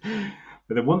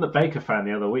 But the one that Baker found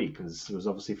the other week was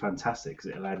obviously fantastic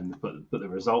because it allowed him to put the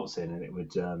results in, and it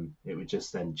would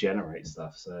just then generate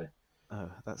stuff. So,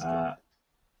 that's good.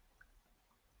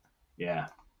 Yeah.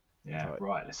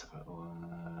 Right. Let's have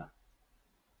a.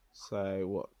 So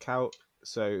what?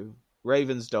 So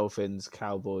Ravens, Dolphins,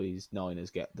 Cowboys,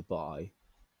 Niners get the bye.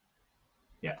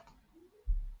 Yeah.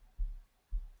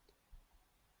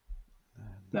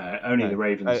 No, only the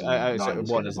Ravens. So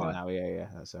one isn't it now? Yeah,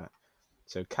 that's right.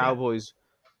 So Cowboys.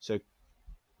 Yeah.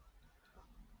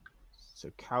 So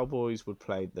Cowboys would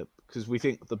play because we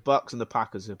think the Bucks and the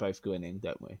Packers are both going in,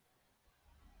 don't we?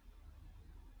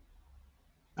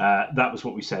 That was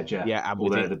what we said, yeah. Yeah, and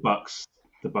although the Bucks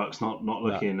not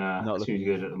looking too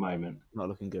good at the moment. Not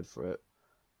looking good for it.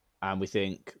 And we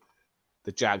think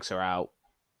the Jags are out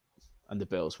and the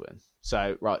Bills win.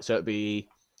 So it'd be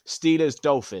Steelers,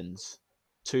 Dolphins,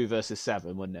 2 versus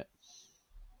 7, wouldn't it?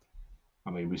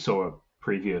 I mean, we saw a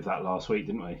preview of that last week,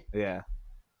 didn't we? Yeah.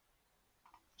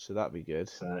 So that'd be good.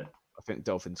 So I think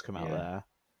Dolphins come out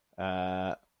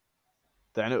there.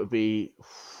 Then it would be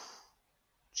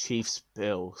Chiefs,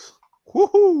 Bills.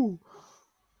 Woohoo!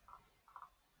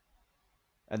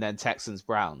 And then Texans,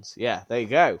 Browns. Yeah, there you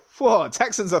go. Whoa,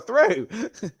 Texans are through.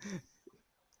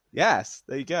 Yes,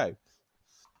 there you go.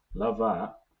 Love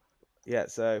that. Yeah,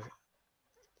 so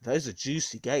those are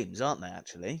juicy games, aren't they,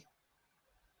 actually?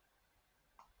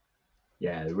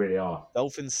 Yeah, they really are.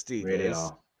 Dolphins, Steelers, really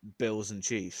are. Bills and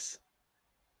Chiefs.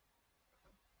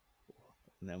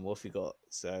 And then what have we got?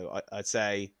 So I'd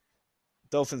say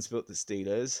Dolphins built the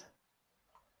Steelers.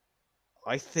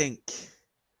 I think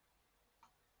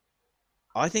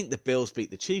the Bills beat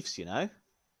the Chiefs, you know?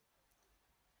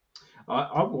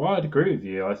 I'd agree with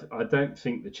you. I don't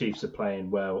think the Chiefs are playing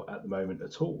well at the moment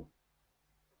at all.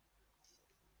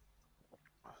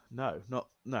 No.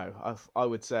 I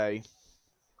would say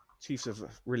Chiefs have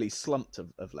really slumped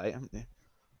of late, haven't they?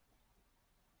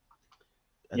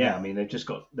 I mean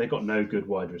they've got no good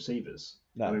wide receivers.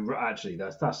 No. I mean, actually,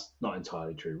 that's not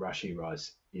entirely true. Rashee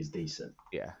Rice is decent.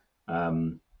 Yeah.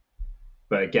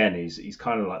 But again, he's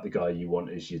kind of like the guy you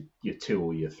want as your 2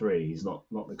 or your 3. He's not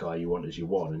the guy you want as your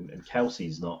 1. And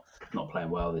Kelsey's not playing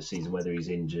well this season, whether he's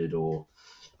injured or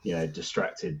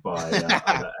distracted by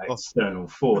other external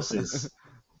forces.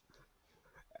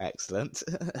 Excellent.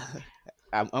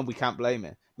 And we can't blame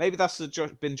it. Maybe that's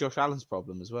been Josh Allen's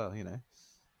problem as well. He's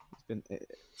been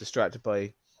distracted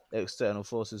by external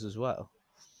forces as well.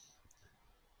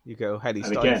 You go, Haley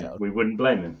Steinfeld. Again, we wouldn't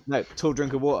blame him. No, tall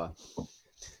drink of water.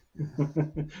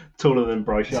 Taller than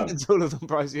Bryce Young. Taller than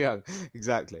Bryce Young,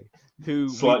 exactly.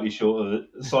 Slightly taller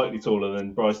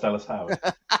than Bryce Dallas Howard.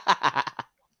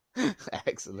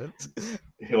 Excellent.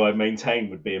 Who I maintain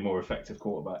would be a more effective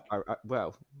quarterback.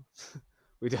 Well,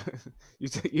 we don't.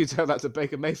 You tell that to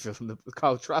Baker Mayfield and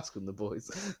Kyle Trask and the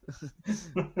boys.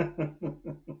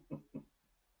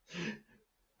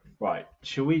 Right,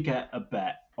 shall we get a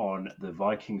bet on the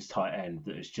Vikings tight end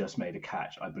that has just made a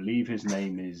catch? I believe his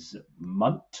name is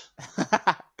Munt.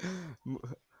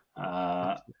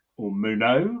 Or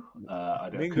Muno. I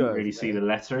couldn't really see the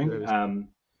lettering.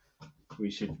 We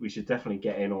should definitely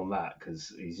get in on that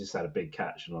because he's just had a big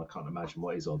catch and I can't imagine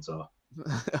what his odds are.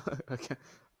 I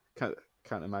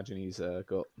can't imagine he's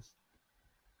got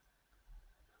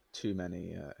too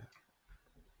many.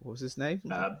 What was his name?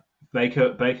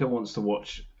 Baker wants to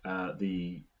watch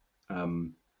the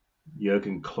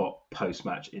Jurgen Klopp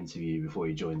post-match interview before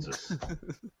he joins us.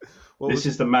 This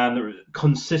is the man that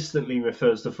consistently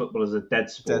refers to football as a dead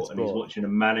sport, and he's watching a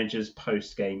manager's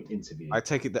post-game interview. I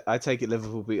take it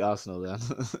Liverpool beat Arsenal then.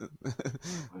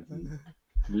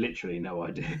 Literally no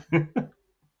idea.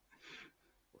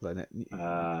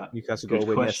 Newcastle got a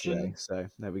win yesterday, so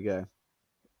there we go.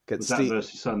 Was that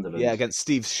versus Sunderland? Yeah, against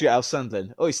Steve Shithouse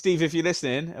Sunderland. Oi, Steve, if you're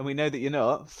listening, and we know that you're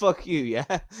not, fuck you,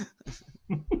 yeah?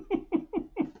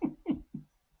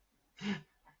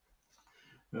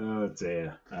 Oh,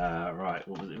 dear. Right,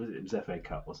 what was it? It was FA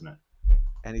Cup, wasn't it?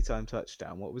 Anytime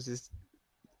touchdown. What was his?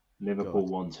 Liverpool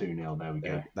 1-2-0. There we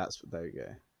go. There we go.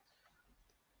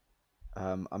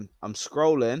 I'm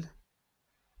scrolling.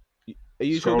 Are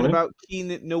you talking about Keane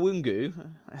Nwungu?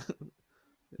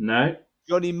 No.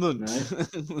 Johnny Munt.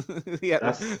 No. Yeah,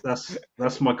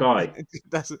 that's my guy.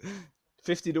 That's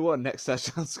 50-1 next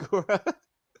touchdown scorer.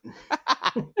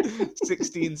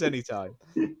 16s anytime.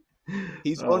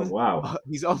 He's on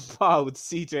par with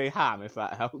CJ Ham, if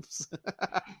that helps.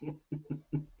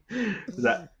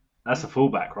 That's a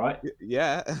fullback, right?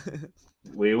 Yeah.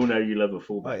 We all know you love a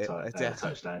fullback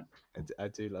touchdown. I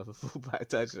do love a fullback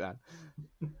touchdown.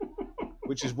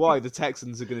 Which is why the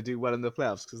Texans are going to do well in the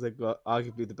playoffs, because they've got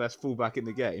arguably the best fullback in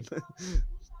the game.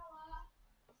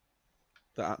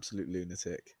 The absolute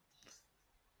lunatic.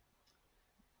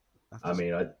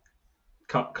 Carl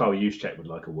Juszczyk would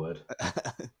like a word.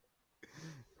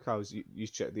 Carl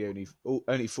Juszczyk, the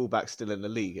only fullback still in the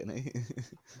league, isn't he?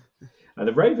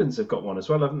 The Ravens have got one as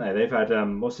well, haven't they? They've had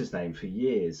what's his name for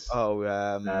years?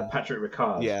 Patrick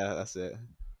Ricard. Yeah, that's it.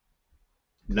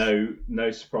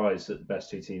 No surprise that the best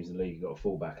two teams in the league have got a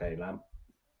fullback, Lamb?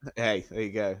 Hey, there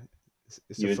you go.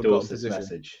 It's you endorse this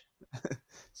message.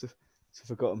 It's a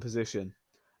forgotten position.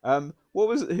 Who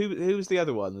was the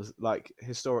other one? Like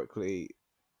historically,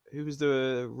 who was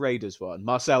the Raiders one?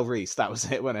 Marcel Reese. That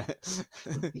was it, wasn't it?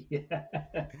 Yeah.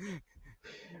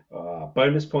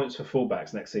 Bonus points for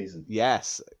fullbacks next season.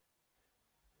 Yes.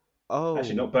 Oh,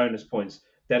 actually, not bonus points.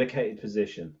 Dedicated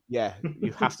position. Yeah,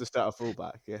 you have to start a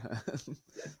fullback. Yeah.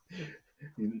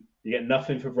 You get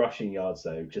nothing for rushing yards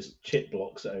though, just chip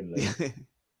blocks only.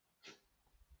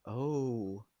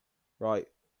 Oh, right.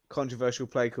 Controversial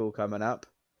play call coming up.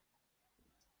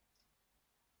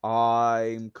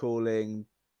 I'm calling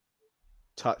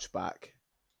touchback.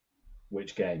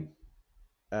 Which game?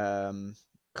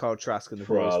 Carl Trask and the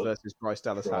boys versus Bryce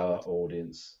Dallas Howard. Our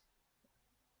audience.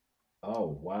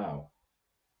 Oh wow.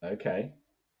 Okay.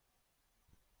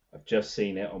 I've just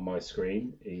seen it on my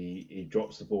screen. He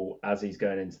drops the ball as he's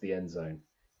going into the end zone.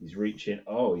 He's reaching.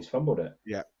 Oh, he's fumbled it.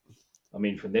 Yeah. I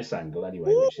mean, from this angle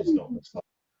anyway, which is not the start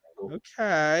angle.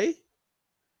 Okay.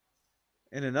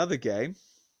 In another game,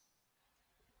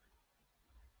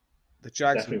 the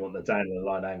Jags definitely want the down the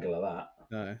line angle of that.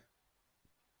 No.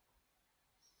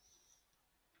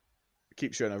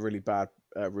 Keep showing a really bad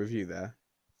review there.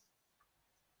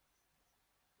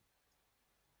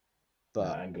 But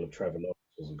that angle of Trevor Lawrence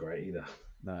wasn't great either.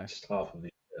 No. Just half of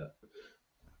the. Look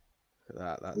at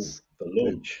that. That's the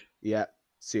launch. Yeah.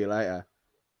 See you later.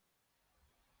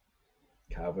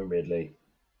 Calvin Ridley.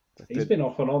 He's been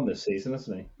off and on this season,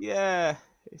 hasn't he? Yeah.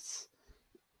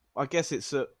 I guess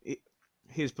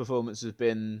his performance has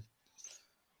been,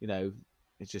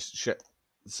 it's just the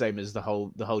same as the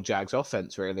whole Jags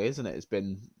offense, really, isn't it? It's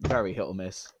been very hit or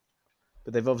miss.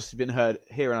 But they've obviously been heard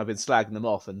here, and I've been slagging them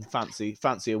off and fancy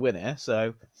a win here.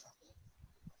 So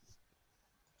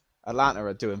Atlanta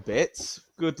are doing bits.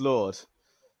 Good Lord.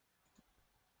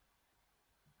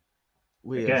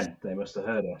 They must have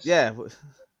heard us. Yeah.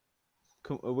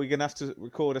 Are we gonna have to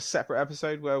record a separate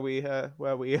episode where we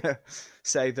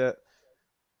say that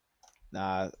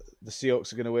the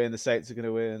Seahawks are going to win, the Saints are going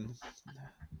to win?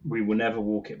 We will never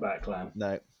walk it back, Lam.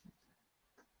 No.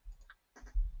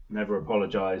 Never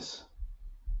apologise.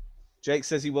 Jake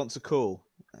says he wants a call.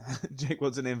 Jake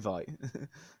wants an invite.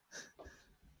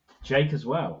 Jake as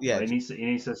well. Yeah. Well, he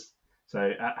needs to.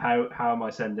 So how am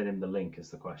I sending him the link? Is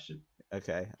the question.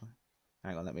 Okay.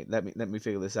 Hang on. Let me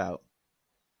figure this out.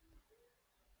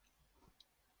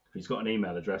 If he's got an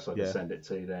email address I can send it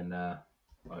to, then I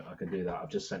can do that. I've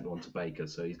just sent one to Baker,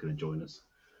 so he's going to join us.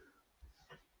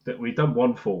 We've done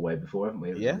one four-way before, haven't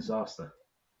we? It was a disaster.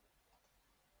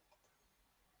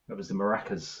 That was the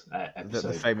Maracas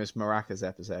episode. The famous Maracas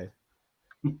episode.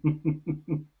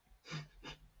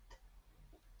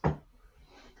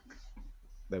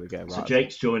 There we go. Right. So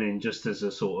Jake's joining just as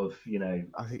a sort of,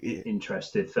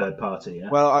 interested third party, yeah?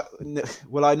 Well,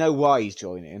 I know why he's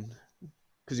joining.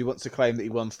 Because he wants to claim that he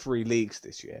won 3 leagues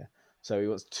this year. So he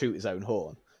wants to toot his own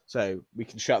horn. So we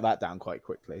can shut that down quite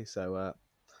quickly. So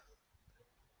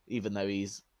even though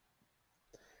he's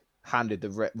handed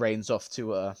the reins off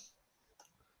to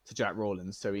Jack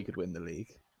Rawlins so he could win the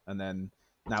league. And then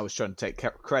now he's trying to take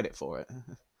credit for it.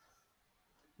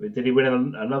 Did he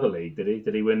win another league?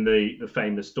 Did he win the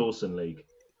famous Dawson League?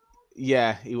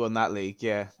 Yeah, he won that league,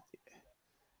 yeah.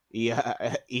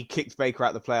 He kicked Baker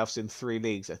out of the playoffs in 3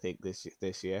 leagues, I think,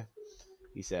 this year.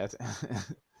 He said,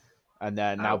 and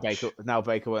then now Baker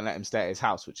won't let him stay at his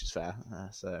house, which is fair.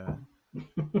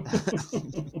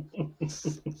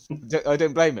 I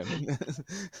don't blame him.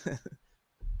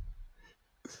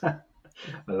 I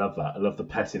love that. I love the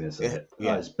pettiness of it.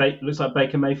 Yeah. Looks like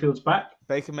Baker Mayfield's back.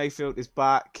 Baker Mayfield is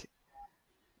back.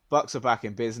 Bucks are back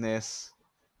in business.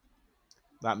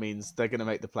 That means they're going to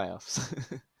make the playoffs.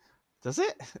 Does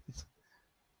it?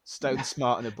 Stone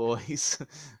Smart and the boys.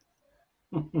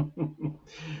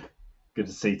 Good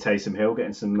to see Taysom Hill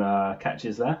getting some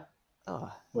catches there.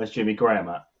 Oh. Where's Jimmy Graham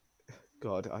at?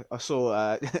 God, I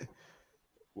saw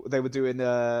they were doing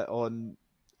on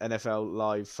NFL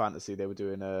Live Fantasy. They were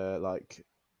doing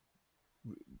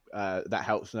that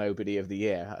helps nobody of the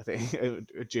year. I think a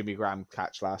Jimmy Graham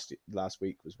catch last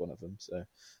week was one of them. So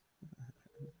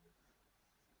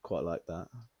quite like that.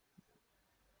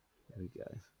 There we go.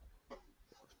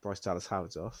 Bryce Dallas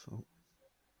Howard's off.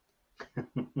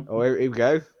 Oh, here we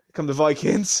go. Here come the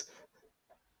Vikings.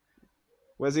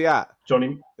 Where's he at?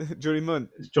 Johnny Munt.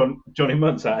 Johnny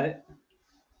Munt's at it.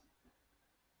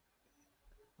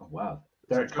 Oh wow.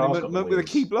 Derek Carr's got Munt with a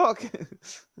key block.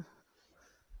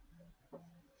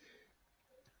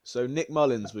 So Nick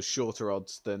Mullins was shorter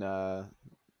odds than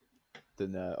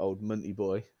old Munty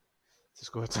boy to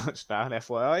score a touchdown.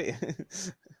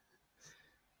 FYI.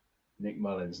 Nick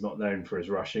Mullins not known for his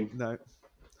rushing. No.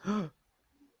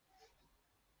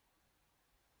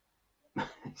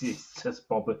 He's just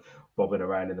bobbing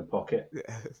around in the pocket.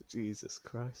 Jesus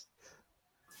Christ.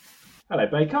 Hello,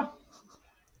 Baker.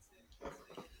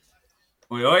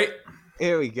 Oi, oi.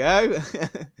 Here we go.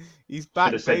 He's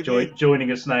back, Should have said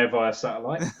joining us now via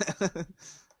satellite.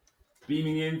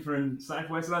 Beaming in from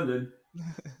southwest London.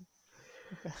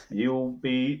 You'll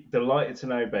be delighted to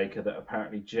know, Baker, that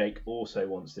apparently Jake also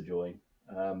wants to join.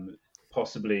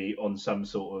 Possibly on some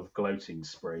sort of gloating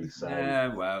spree. So I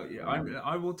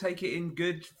will take it in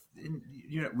good.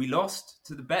 We lost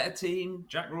to the better team.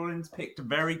 Jack Rawlins picked a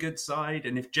very good side,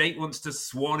 and if Jake wants to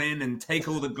swan in and take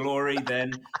all the glory,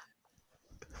 then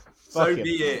so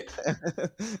be it.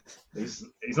 He's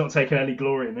not taking any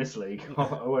glory in this league.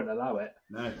 I won't allow it.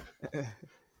 No.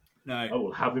 I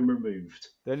will have him removed.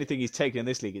 The only thing he's taken in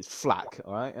this league is flack,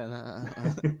 all right?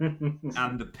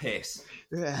 And the piss.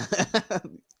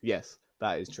 Yes,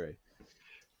 that is true.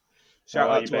 Shout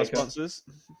out to our sponsors.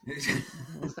 If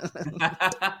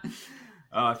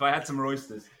I had some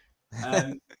roysters.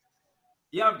 I'm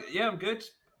good.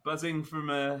 Buzzing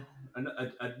from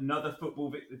another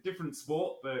football, a different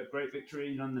sport, but great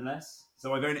victory nonetheless.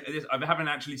 So I haven't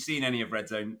actually seen any of Red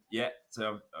Zone yet,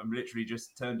 so I'm literally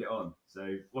just turned it on.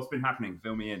 So what's been happening?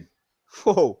 Fill me in.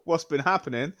 Whoa, what's been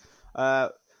happening?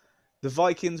 The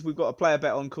Vikings, we've got a player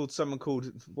bet on someone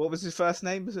called, what was his first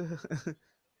name?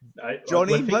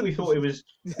 Johnny Munt? I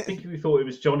think we thought it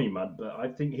was Johnny Munt, but I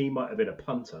think he might have been a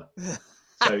punter.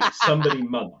 So somebody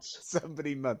Munt.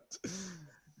 Somebody Munt.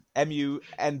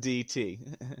 M-U-N-D-T.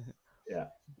 Yeah.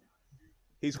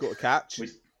 He's got a catch.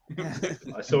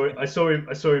 I saw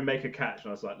him make a catch, and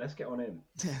I was like, let's get on him.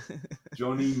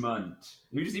 Johnny Munt.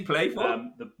 Who does he play for?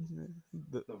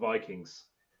 The Vikings.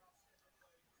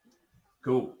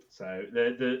 Cool. So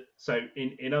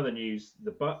in other news,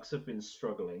 the Bucks have been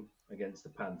struggling against the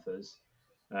Panthers.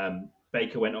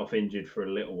 Baker went off injured for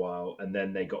a little while, and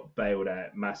then they got bailed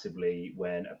out massively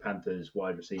when a Panthers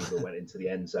wide receiver went into the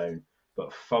end zone,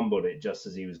 but fumbled it just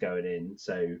as he was going in,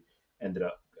 so ended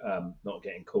up not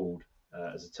getting called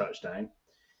as a touchdown.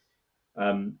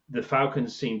 The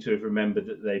Falcons seem to have remembered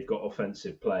that they've got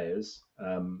offensive players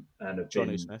and have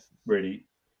Johnny been Smith. really,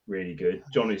 really good.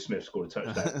 Johnny Smith scored a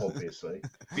touchdown, obviously.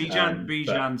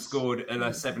 Bijan scored a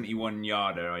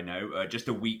 71-yarder, I know, just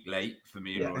a week late for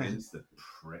me and Rollins, the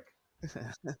prick.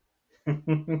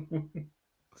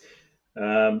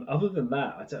 Other than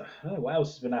that, I don't know what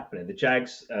else has been happening. The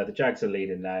Jags are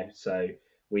leading now, so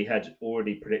we had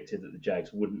already predicted that the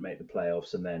Jags wouldn't make the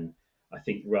playoffs, and then I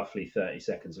think roughly 30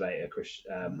 seconds later,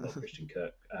 not Christian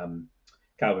Kirk,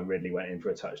 Calvin Ridley went in for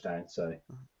a touchdown. So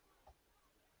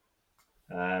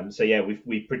yeah,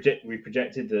 we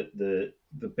projected that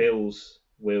the Bills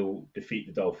will defeat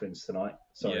the Dolphins tonight.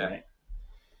 Sorry, mate.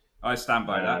 I stand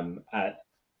by that.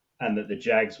 And that the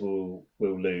Jags will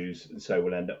lose, and so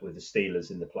we'll end up with the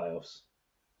Steelers in the playoffs.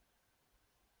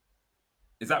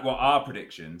 Is that what our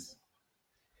predictions?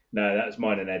 No, that was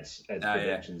mine and Ed's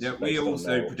predictions. Yeah, we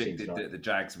also predicted that the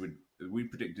Jags would. We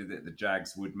predicted that the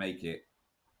Jags would make it.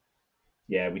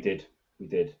 Yeah, we did.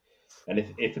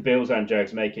 And if the Bills and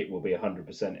Jags make it, we'll be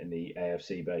 100% in the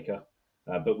AFC, Baker.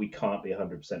 But we can't be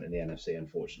 100% in the NFC,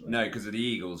 unfortunately. No, because of the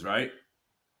Eagles, right?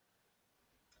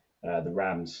 The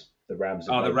Rams. The Rams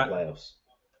are in the playoffs.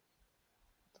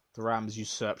 The Rams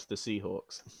usurped the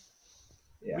Seahawks.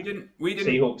 Yeah. We didn't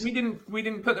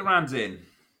put the Rams in.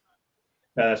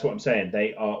 No, that's what I'm saying.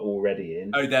 They are already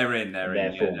in. Oh, they're in. Therefore,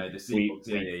 yeah, no, the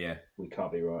Seahawks. We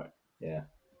can't be right. Yeah.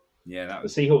 Yeah. The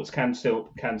Seahawks can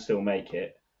still make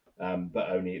it, but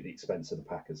only at the expense of the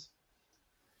Packers.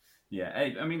 Yeah,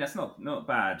 hey, I mean that's not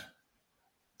bad.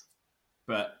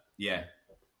 But yeah,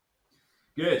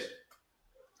 good.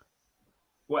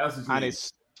 What else is new? And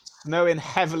it's snowing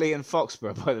heavily in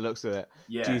Foxborough by the looks of it.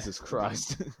 Yeah. Jesus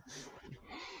Christ.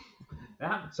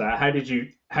 So how did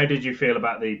you feel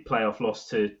about the playoff loss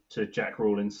to Jack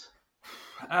Rawlins?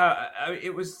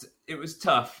 It was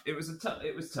tough. It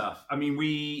was tough. I mean,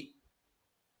 we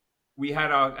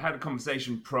had a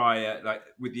conversation prior, like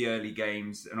with the early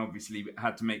games, and obviously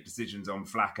had to make decisions on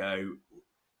Flacco,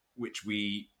 which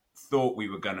we thought we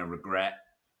were going to regret.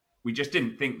 We just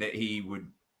didn't think that he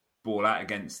would ball out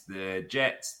against the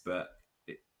Jets, but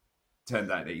it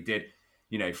turned out that he did.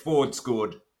 You know, Ford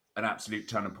scored an absolute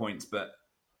ton of points, but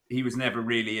he was never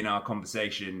really in our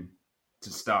conversation to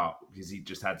start because he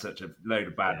just had such a load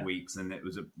of bad weeks, and it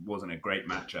wasn't a great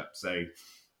matchup. So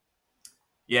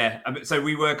yeah, so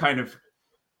we were kind of,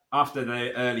 after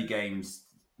the early games,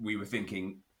 we were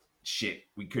thinking, shit,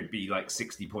 we could be like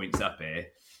 60 points up here,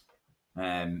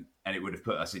 and it would have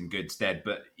put us in good stead.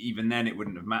 But even then, it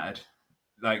wouldn't have mattered.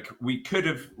 Like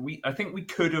I think we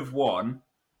could have won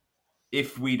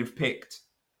if we'd have picked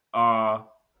our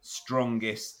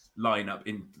strongest lineup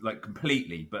in like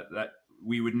completely, but that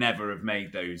we would never have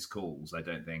made those calls, I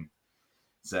don't think.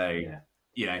 So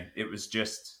you know, it was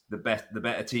just the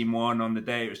better team won on the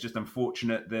day. It was just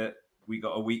unfortunate that we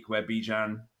got a week where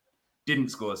Bijan didn't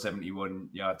score a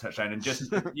 71-yard touchdown, and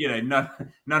just you know,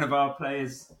 none of our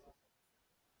players.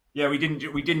 Yeah, we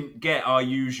didn't get our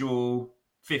usual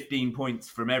 15 points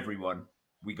from everyone.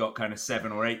 We got kind of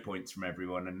 7 or 8 points from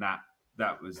everyone, and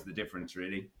that was the difference,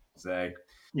 really. So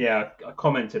yeah, I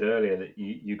commented earlier that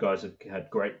you guys have had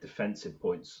great defensive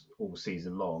points all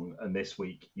season long, and this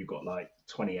week you got like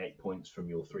 28 points from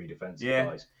your 3 defensive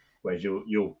guys, whereas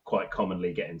you're quite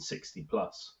commonly getting 60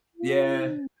 plus.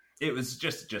 Yeah, it was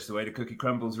just the way the cookie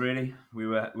crumbles. Really, we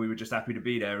were just happy to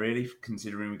be there, really,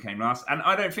 considering we came last. And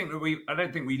I don't think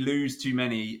we lose too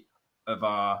many of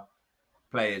our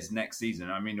players next season.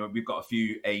 I mean, we've got a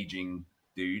few aging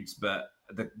dudes, but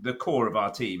the core of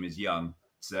our team is young,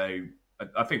 so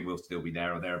I think we'll still be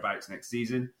there or thereabouts next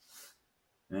season.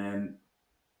 And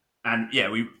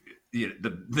yeah,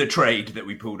 the trade that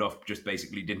we pulled off just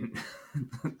basically didn't.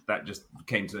 That just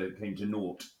came to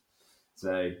naught.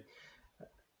 So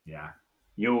yeah,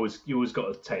 you always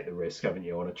got to take the risk, haven't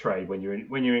you, on a trade when you're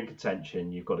in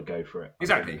contention? You've got to go for it.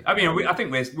 Exactly. I mean, I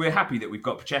think we're happy that we've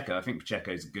got Pacheco. I think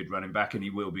Pacheco's a good running back, and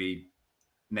he will be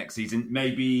next season.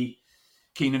 Maybe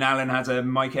Keenan Allen has a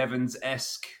Mike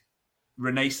Evans-esque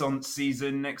renaissance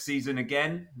season next season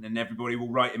again, and everybody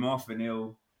will write him off, and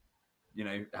he'll, you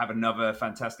know, have another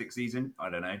fantastic season. I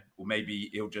don't know, or maybe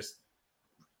he'll just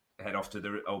head off to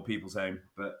the old people's home.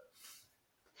 But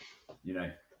you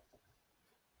know,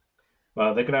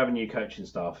 well, they're going to have a new coaching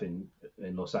staff in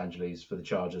Los Angeles for the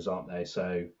Chargers, aren't they?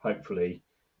 So hopefully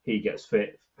he gets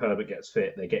fit, Herbert gets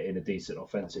fit, they get in a decent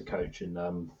offensive coach,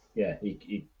 and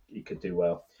he he could do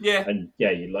well. Yeah, and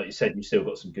yeah, like you said, you still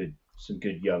got some good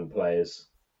young players.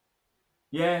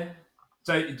 Yeah.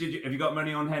 So, have you got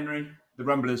money on Henry? The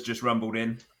Rumblers just rumbled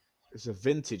in. It's a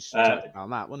vintage touchdown,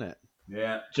 that, wasn't it?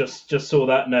 Yeah. Just saw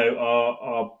that.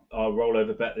 No, our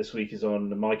rollover bet this week is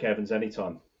on Mike Evans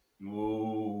anytime.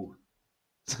 Ooh.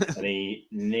 And he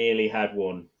nearly had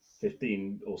one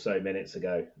 15 or so minutes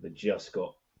ago that just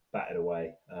got batted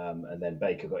away. And then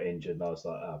Baker got injured, and I was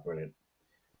like, brilliant.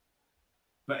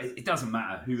 But it doesn't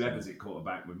matter whoever's at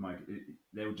quarterback with Mike.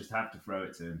 They'll just have to throw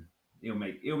it to him. He'll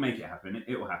make it happen.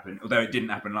 It will happen. Although it didn't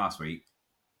happen last week.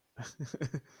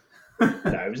 No,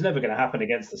 it was never going to happen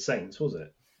against the Saints, was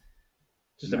it?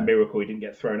 Just a miracle he didn't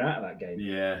get thrown out of that game.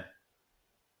 Yeah.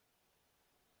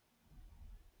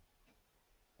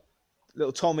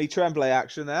 Little Tommy Tremblay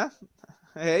action there.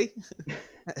 Hey.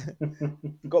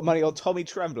 Got money on Tommy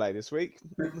Tremblay this week.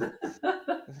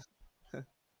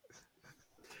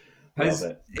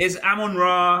 Is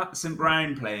Amon-Ra St.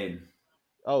 Brown playing?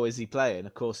 Oh, is he playing?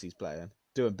 Of course he's playing.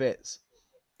 Doing bits.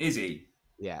 Is he?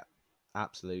 Yeah.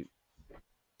 Absolute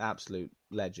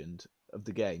legend of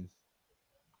the game.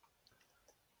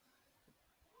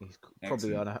 He's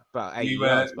probably on about 8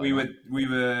 yards. We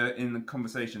were in the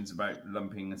conversations about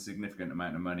lumping a significant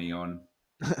amount of money on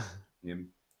him.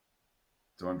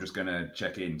 So I'm just going to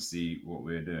check in, see what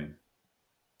we're doing.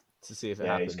 To see if it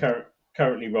happens. He's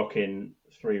currently rocking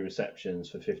 3 receptions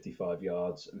for 55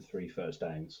 yards and 3 first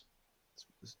downs.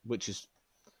 Which is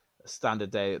a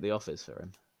standard day at the office for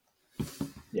him.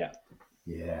 Yeah.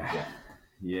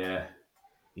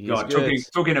 God,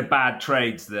 talking of bad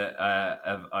trades that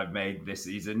I've made this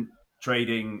season,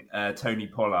 trading Tony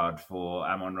Pollard for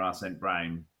Amon-Ra St.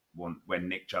 Brown when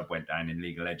Nick Chubb went down in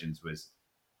League of Legends was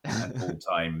an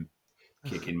all-time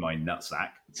kicking my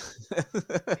nutsack.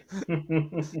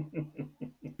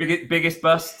 Biggest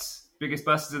busts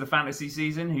of the fantasy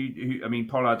season. Who? I mean,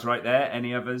 Pollard's right there.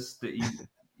 Any others that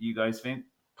you guys think?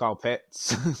 Carl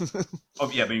Pitts.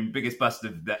 I mean, biggest bust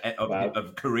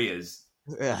of careers.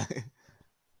 Yeah.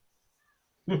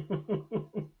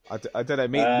 I don't know.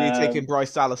 Me taking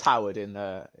Bryce Dallas Howard in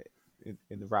the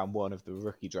round 1 of the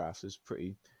rookie draft was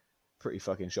pretty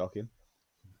fucking shocking.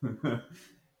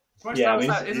 Bryce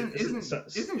Dallas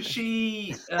isn't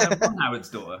she Ron Howard's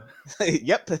daughter?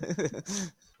 Yep.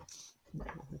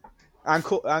 and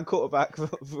quarterback for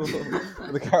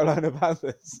the Carolina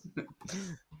Panthers.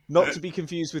 Not to be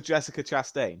confused with Jessica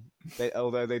Chastain,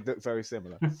 although they look very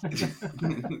similar.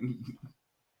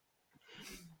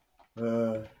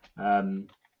 I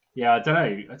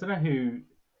don't know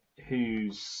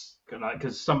who's like,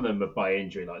 because some of them are by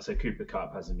injury. Like, so Cooper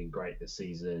Kupp hasn't been great this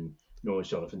season, nor is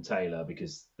Jonathan Taylor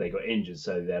because they got injured,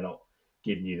 so they're not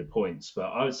giving you the points. But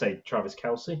I would say Travis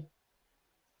Kelce.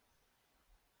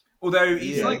 Although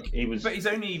he's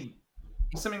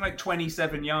something like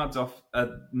 27 yards off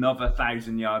another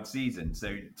 1,000-yard season.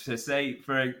 So to say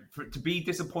to be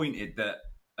disappointed that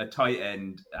a tight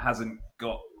end hasn't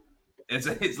got,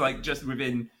 it's like just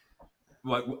within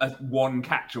like one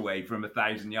catch away from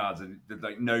 1,000 yards, and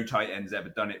like no tight end's ever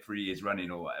done it 3 years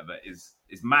running or whatever is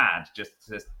mad. Just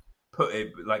to put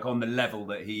it like on the level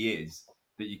that he is,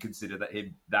 that you consider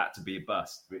that to be a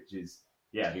bust, which is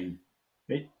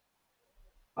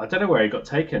I don't know where he got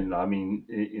taken. I mean,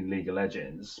 in League of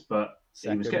Legends, but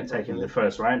he was getting taken in the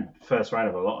first round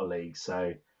of a lot of leagues.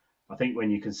 So I think when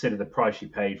you consider the price you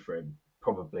paid for him,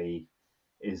 probably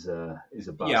is a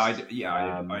bust.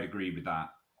 I'd agree with that.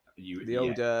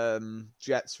 Old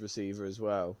Jets receiver as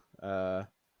well.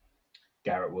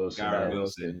 Garrett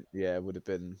Wilson. Yeah, would have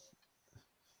been.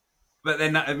 But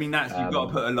then, you've got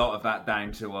to put a lot of that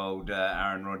down to old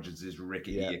Aaron Rodgers'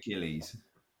 rickety Achilles.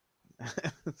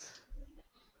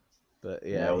 But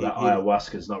that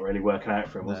ayahuasca's not really working out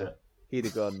for him, was it? He'd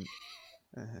have gone.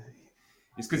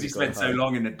 It's because he spent so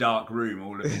long in a dark room,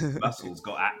 all of his muscles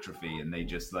got atrophy, and they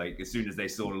just like, as soon as they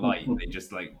saw light, they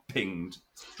just like pinged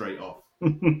straight off.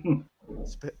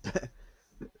 It's a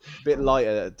bit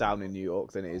lighter down in New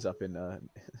York than it is up in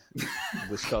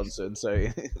Wisconsin, so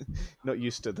not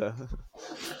used to the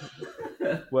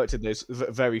worked in those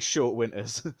very short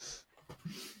winters.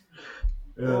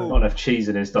 Not enough cheese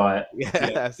in his diet.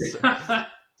 Yes.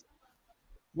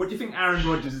 What do you think Aaron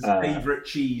Rodgers' favourite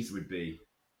cheese would be?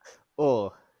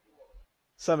 Oh,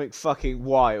 something fucking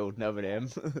wild, knowing him.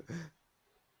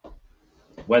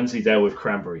 Wensleydale with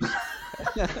cranberries.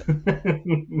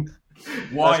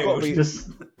 Wild.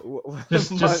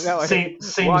 Seems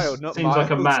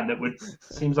like a man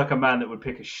that would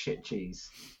pick a shit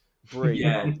cheese. Brie,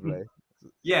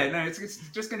 yeah, no, it's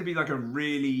just going to be like a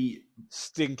really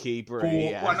stinky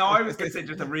brie. Well, no, I was going to say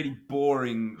just a really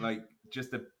boring, like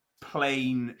just a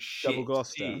plain shit Double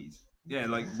Gloucester. cheese. Yeah,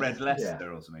 like Red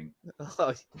Leicester or something.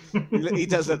 Oh, he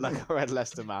does look like a Red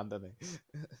Leicester man, doesn't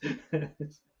he?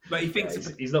 But he thinks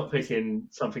he's not picking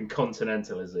something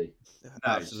continental, is he? No,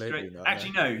 absolutely not.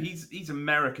 Actually, no. He's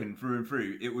American through and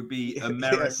through. It would be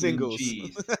American singles.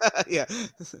 cheese. Yeah,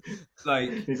 like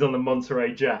he's on the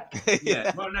Monterey Jack.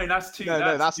 Yeah. Well, no, that's too.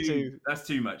 No, that's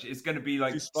too much. It's going to be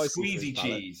like squeezy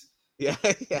cheese. Yeah.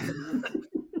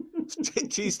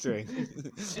 Cheese string.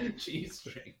 Cheese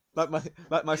string. Like my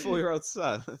 4-year-old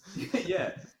son.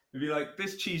 Yeah. It'd be like,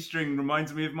 this cheese string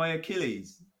reminds me of my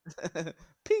Achilles.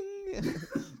 Ping.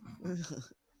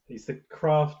 He's the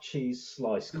Kraft cheese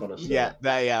slice connoisseur. Yeah,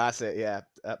 that's it. Yeah,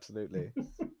 absolutely.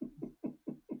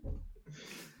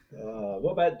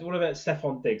 What about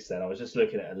Stefan Diggs then? I was just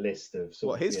looking at a list of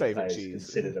his favourite cheese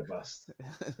considered a bust.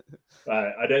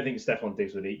 I don't think Stefan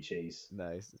Diggs would eat cheese.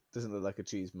 No, he doesn't look like a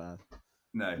cheese man.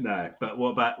 No. But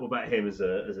what about him as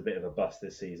a bit of a bust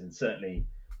this season? Certainly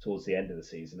towards the end of the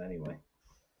season, anyway.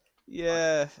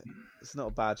 Yeah, it's not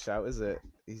a bad shout, is it?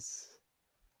 He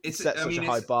set such a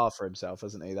high bar for himself,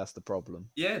 hasn't he? That's the problem.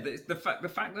 Yeah, the fact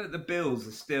that the Bills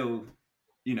are still,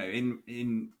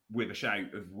 in with a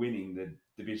shout of winning the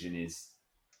division is,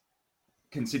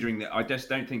 considering that I just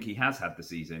don't think he has had the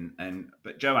season,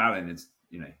 but Joe Allen is,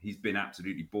 he's been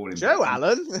absolutely balling. Joe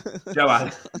Allen. Joe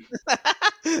Allen.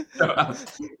 Did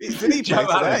he play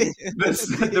today?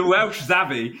 The Welsh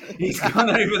Zabby, he's gone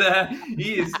over there.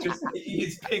 He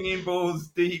is pinging balls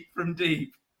deep from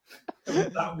deep.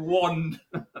 That wand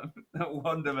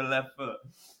of a left foot.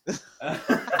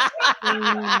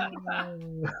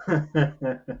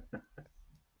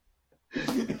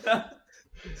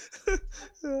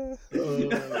 Oh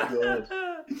God!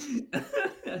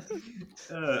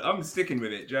 I'm sticking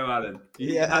with it, Joe Allen.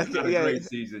 He had a great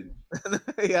season.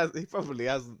 He probably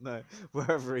hasn't. No,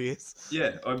 wherever he is.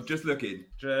 Yeah, I'm just looking,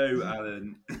 Joe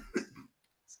Allen.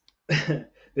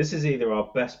 This is either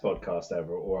our best podcast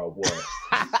ever or our worst.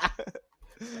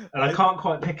 And I can't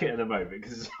quite pick it at the moment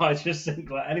because I just think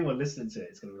like anyone listening to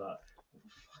it is going to be like, what the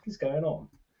fuck is going on?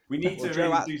 We need to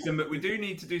do some. We do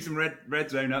need to do some red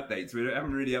zone updates. We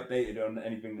haven't really updated on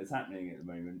anything that's happening at the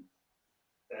moment.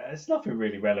 There's nothing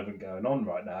really relevant going on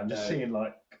right now. I'm just seeing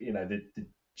like the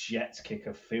Jets kick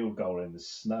a field goal in the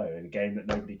snow in a game that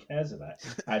nobody cares about.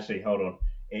 Actually, hold on.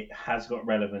 It has got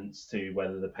relevance to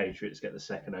whether the Patriots get the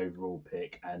second overall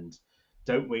pick, and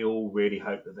don't we all really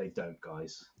hope that they don't,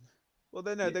 guys? Well,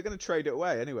 they're going to trade it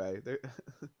away anyway.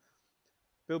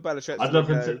 Bill Belichick. I'd love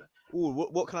them to. Ooh,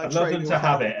 what can I I'd trade? love him to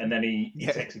have it, and then he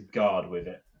takes a guard with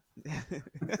it.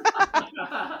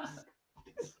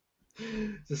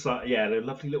 Just like, the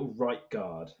lovely little right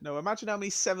guard. No, imagine how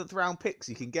many 7th round picks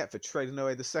you can get for trading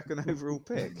away the second overall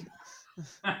pick.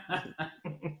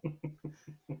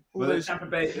 Well, the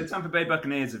Tampa Bay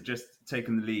Buccaneers have just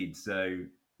taken the lead, so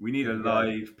we need a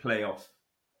live playoff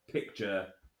picture,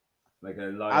 like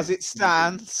a live. As it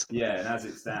stands. Yeah, and as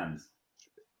it stands.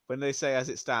 When they say "as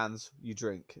it stands," you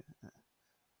drink. I'm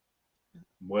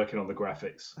working on the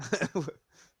graphics.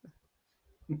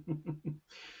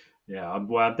 Yeah, I'm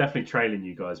definitely trailing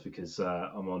you guys because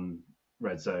I'm on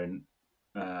Red Zone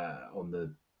on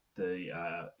the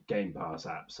Game Pass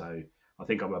app, so I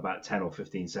think I'm about 10 or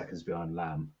 15 seconds behind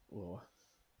Lamb. Oh.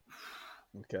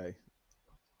 Okay.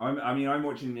 I'm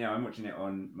watching it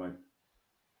on my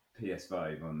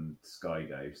PS5 on Sky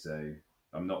Go, so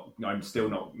I'm still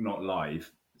not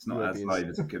live. It's not as live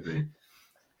as it could be.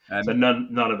 So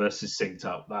none of us is synced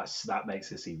up. That makes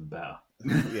this even better.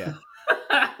 Yeah.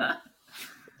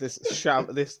 This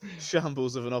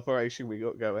shambles of an operation we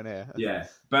got going here. Yeah,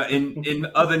 but in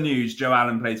other news, Joe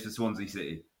Allen plays for Swansea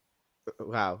City.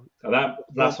 Wow,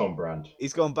 that's on brand.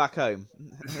 He's gone back home.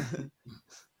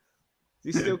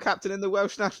 Is he still captain in the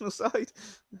Welsh national side?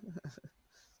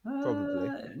 Probably.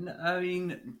 I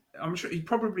mean, I'm sure he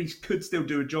probably could still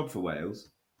do a job for Wales.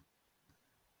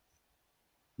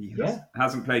 He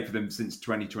hasn't played for them since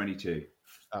 2022.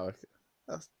 Oh, okay.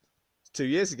 That's 2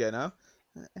 years ago now.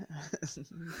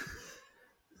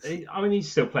 I mean,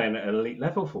 he's still playing at an elite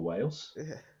level for Wales.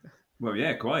 Yeah. Well,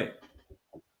 yeah, quite.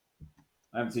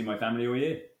 I haven't seen my family all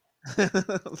year.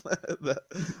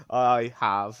 I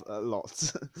have a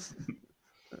lot.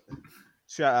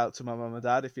 Shout out to my mum and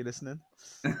dad if you're listening.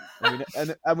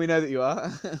 And we know that you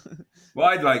are.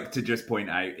 What I'd like to just point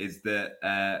out is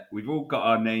that we've all got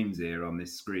our names here on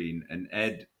this screen, and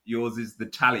Ed, yours is the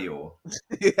Talior.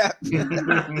 Yeah.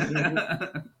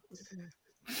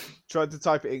 Tried to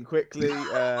type it in quickly.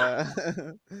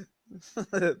 The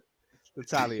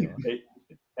Talior.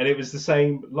 And it was the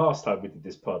same last time we did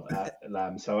this pod at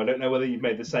Lamb, so I don't know whether you've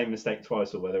made the same mistake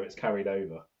twice or whether it's carried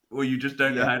over. Or you just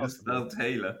don't know how to spell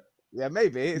Taylor. Yeah,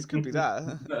 maybe it could be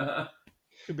that.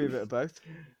 Could be a bit of both.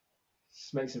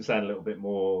 Just makes him sound a little bit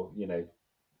more,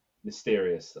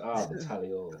 mysterious. The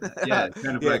Tagliole. Yeah, it's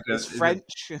kind of like it's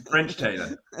French. French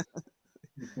Taylor.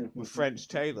 French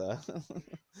Taylor.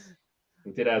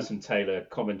 We did have some Taylor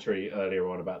commentary earlier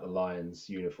on about the Lions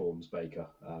uniforms, Baker.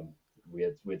 We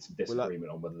had some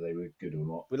disagreement on whether they were good or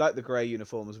not. We like the grey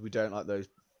uniforms. We don't like those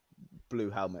blue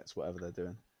helmets, whatever they're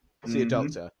doing. See a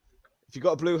doctor. If you've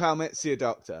got a blue helmet, see a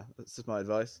doctor. That's just my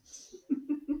advice.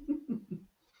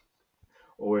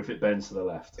 Or if it bends to the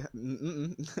left.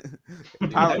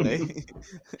 Apparently.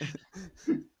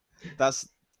 That's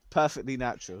perfectly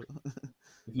natural.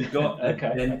 If you've got a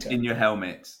dent in your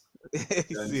helmet,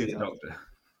 go and see a doctor.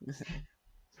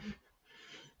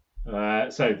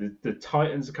 So the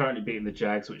Titans are currently beating the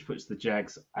Jags, which puts the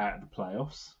Jags out of the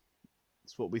playoffs.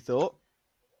 That's what we thought.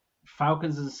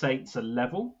 Falcons and Saints are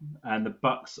level, and the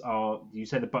Bucks are. You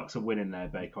say the Bucks are winning there,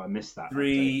 Baker? I missed that.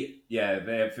 3, yeah,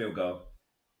 they have field goal.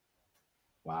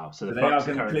 Wow! So the Bucks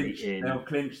are currently in. They'll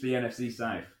clinch the NFC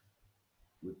South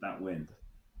with that win.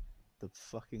 The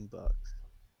fucking Bucks.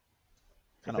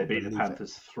 They beat the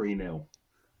Panthers 3-0.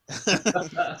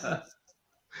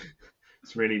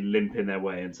 It's really limping their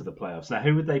way into the playoffs. Now,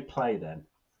 who would they play then?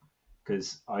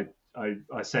 Because I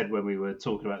said when we were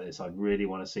talking about this, I really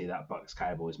want to see that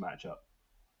Bucks-Cowboys matchup.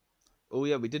 Oh,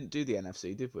 yeah, we didn't do the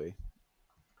NFC, did we?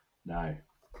 No.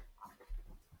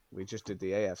 We just did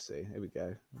the AFC. Here we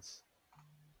go.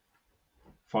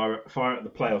 Fire at the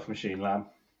playoff machine, Lamb.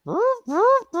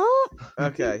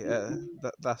 Okay,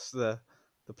 that's the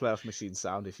playoff machine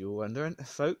sound, if you were wondering,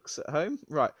 folks at home.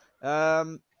 Right.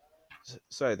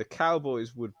 So the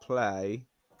Cowboys would play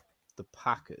the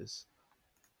Packers.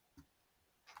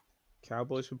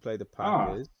 Cowboys would play the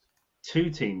Packers. Two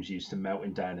teams used to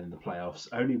melting down in the playoffs.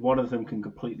 Only one of them can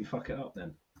completely fuck it up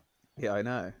then. Yeah, I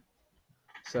know.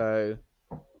 So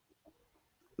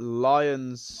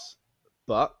Lions,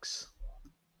 Bucks.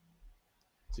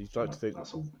 So you'd like to think,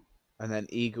 and then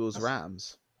Eagles,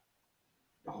 Rams.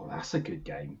 Oh, that's a good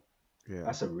game. Yeah,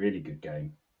 that's a really good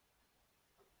game.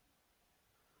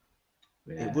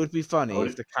 Yeah. It would be funny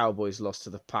if the Cowboys lost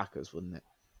to the Packers, wouldn't it?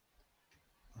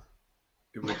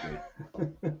 It would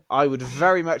be. I would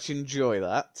very much enjoy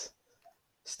that.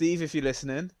 Steve, if you're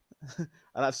listening, and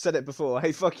I've said it before,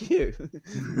 hey, fuck you.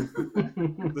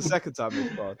 The second time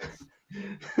this pod.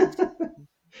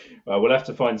 Well, we'll have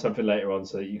to find something later on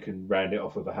so that you can round it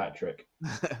off with a hat trick.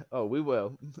 Oh, we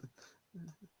will.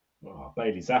 Oh,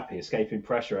 Bailey Zappi escaping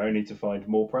pressure only to find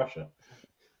more pressure.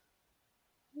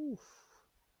 Oof.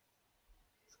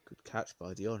 Good catch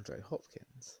by DeAndre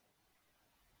Hopkins.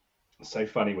 It's so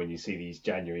funny when you see these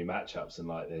January matchups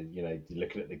and you're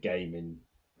looking at the game in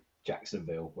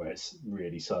Jacksonville where it's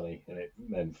really sunny and it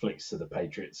then flicks to the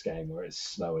Patriots game where it's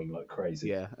snowing like crazy.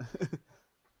 Yeah.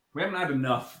 We haven't had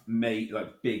enough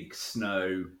big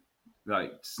snow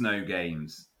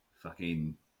games.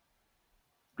 Fucking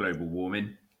global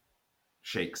warming.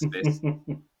 Shakespeare.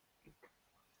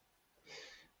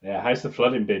 Yeah, how's the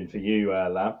flooding been for you,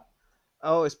 Lam?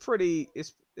 Oh, it's pretty.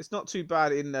 It's not too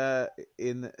bad in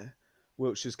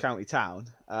Wiltshire's county town,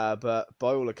 but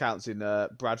by all accounts in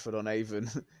Bradford-on-Avon,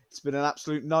 it's been an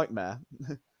absolute nightmare.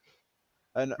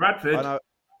 And Bradford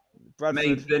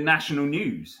made the national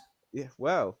news. Yeah,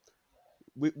 well,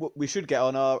 we should get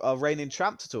on our reigning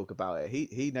champ to talk about it.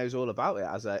 He knows all about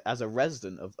it as a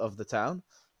resident of the town,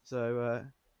 so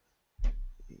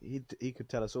he could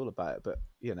tell us all about it. But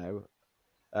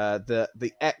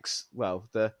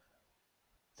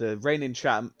the reigning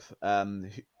champ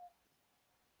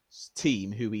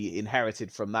team who he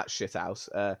inherited from that shithouse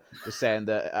was saying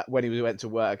that when he went to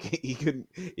work he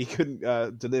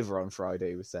couldn't deliver on Friday.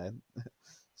 He was saying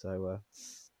so.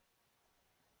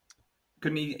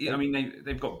 Couldn't he? I mean,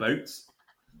 they've got boats.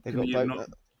 They've got boat.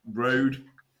 Road.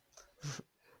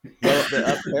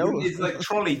 It's like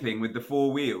trolley thing with the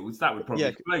 4 wheels. That would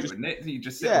probably float, wouldn't it? So you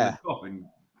just sit on the top and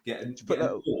get a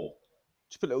oar.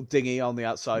 Just put a little dinghy on the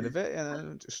outside of it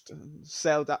and just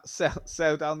sail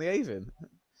down the Avon.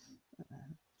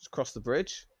 Just cross the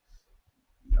bridge.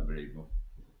 Unbelievable.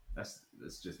 That's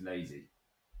just lazy.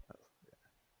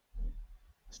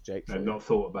 That's Jake. They've not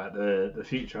thought about the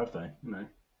future, have they? No.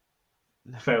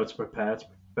 Fail to prepare to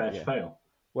fail.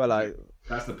 Well,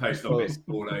 that's the post office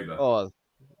all over. Oh,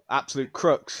 absolute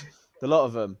crooks. The lot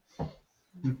of them. Have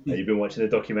you been watching the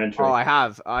documentary? Oh, I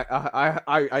have.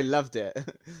 I loved it.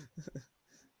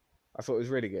 I thought it was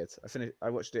really good.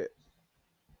 I watched it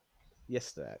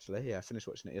yesterday, actually. Yeah, I finished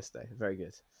watching it yesterday. Very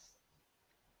good.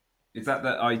 Is that the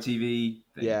ITV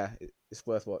thing? Yeah, it's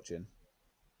worth watching.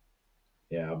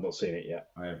 Yeah, I've not seen it yet.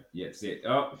 I have yet to see it.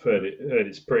 Oh, I've heard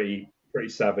it's pretty pretty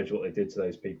savage what they did to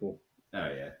those people. Oh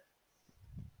yeah.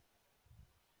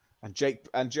 And Jake,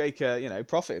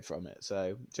 profited from it.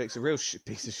 So Jake's a real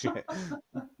piece of shit.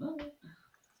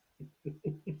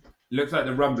 Looks like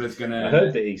the Rumbler's going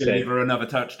to deliver another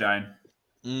touchdown.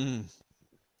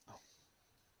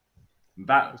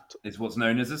 That is what's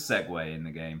known as a segue in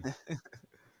the game.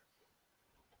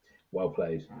 Well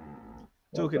played.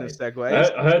 Talking of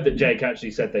segues, I heard that Jake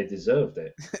actually said they deserved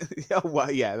it. Oh,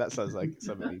 well, yeah, that sounds like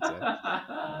something he'd say.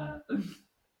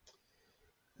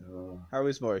 How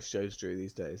is Maurice Jones-Drew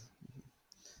these days?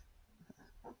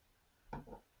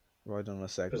 Right on a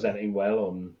segue. Presenting well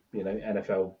on,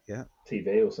 NFL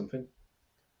TV or something.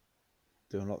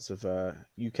 Doing lots of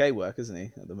UK work, isn't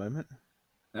he, at the moment?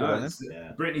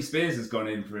 Britney Spears has gone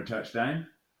in for a touchdown.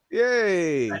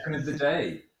 Yay! Second of the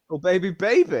day. Oh, baby.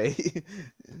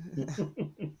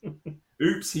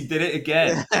 Oops, he did it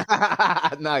again.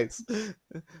 Nice.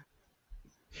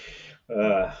 It's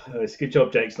a good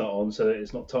job Jake's not on, so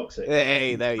it's not toxic.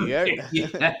 Hey, there you go.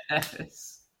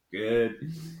 Yes. Good.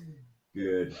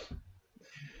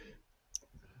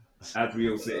 As we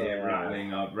all sit here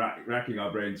racking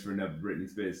our brains for another Britney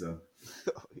Spears song.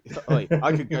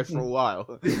 I could go for a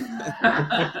while.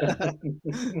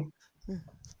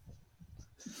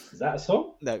 Is that a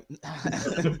song? No.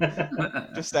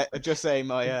 just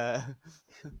saying I'd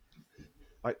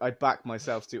back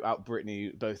myself to out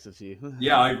Britney both of you.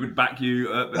 Yeah, I would back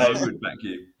you. I would back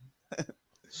you.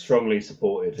 Strongly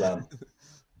supported, Lamb.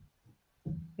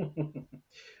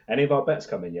 Any of our bets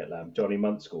come in yet, Lamb? Johnny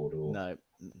Munt scored? Or... No.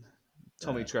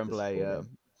 Tommy Tremblay. I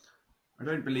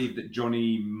don't believe that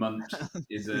Johnny Munt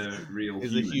is a real a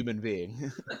human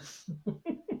being.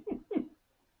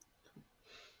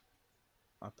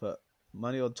 I put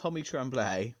money on Tommy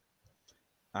Tremblay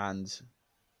and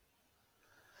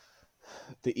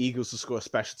the Eagles to score a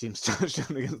special teams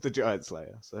touchdown against the Giants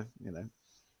later. So,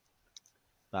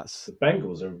 that's... The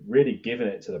Bengals are really giving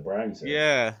it to the Browns here.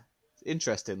 Yeah.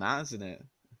 Interesting that, isn't it?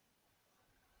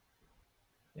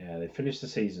 Yeah, they finished the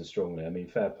season strongly. I mean,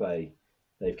 fair play.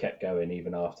 They've kept going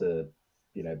even after,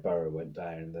 Burrow went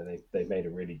down. They've made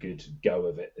a really good go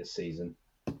of it this season.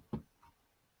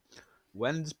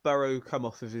 When's Burrow come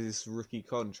off of his rookie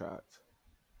contract?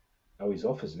 Oh, he's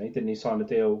off, isn't he? Didn't he sign a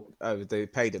deal? Oh, they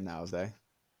paid him now, have they?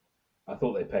 I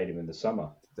thought they paid him in the summer.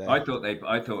 I thought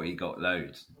he got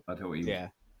loads. I thought he they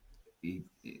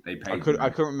paid. I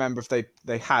couldn't remember if they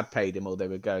had paid him or they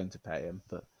were going to pay him,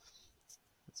 but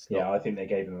I think they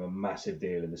gave him a massive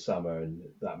deal in the summer, and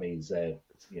that means they're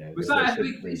is that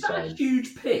a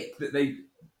huge pick that the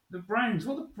Browns?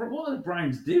 What are the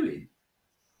Browns doing?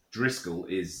 Driscoll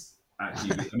is.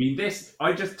 Actually, I mean,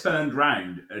 I just turned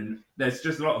round and there's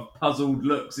just a lot of puzzled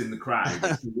looks in the crowd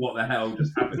as to what the hell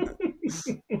just happened.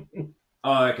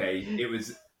 Oh, okay. It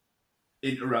was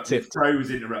interrupted. Pro was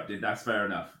interrupted. That's fair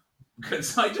enough.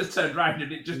 Because I just turned round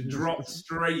and it just dropped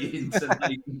straight into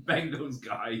the Bengals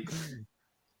guy.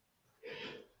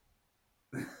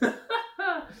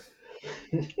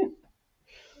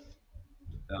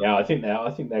 Yeah, I think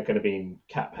they're going to be in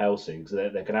cap hell soon because they're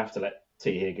going to have to let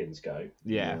T. Higgins go.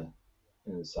 Yeah.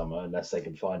 In the summer, unless they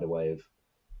can find a way of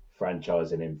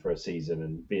franchising him for a season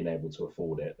and being able to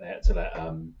afford it. They had to let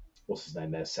what's his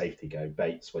name, their safety go.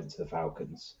 Bates went to the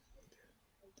Falcons.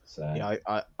 So yeah,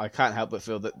 I can't help but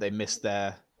feel that they missed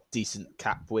their decent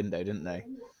cap window, didn't they?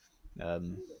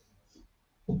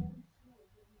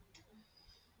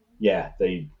 Yeah,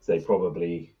 they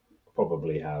probably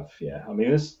have. Yeah, I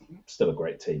mean, it's still a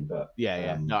great team, but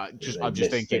No, I'm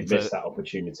just thinking they missed that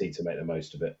opportunity to make the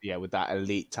most of it. Yeah, with that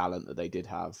elite talent that they did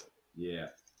have. Yeah.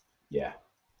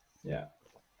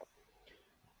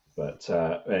 But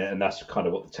and that's kind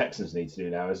of what the Texans need to do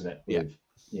now, isn't it?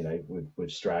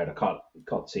 With Stroud, I can't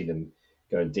see them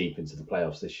going deep into the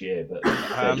playoffs this year, but they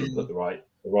just put the right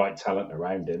talent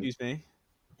around him. Excuse me.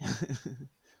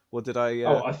 What did I?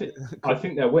 I think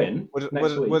they'll win. What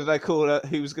did I call it?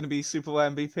 Who was going to be Super Bowl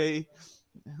MVP?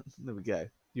 There we go.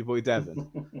 Your boy Devin.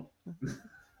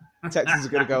 Texans are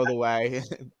going to go all the way.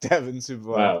 Devin Super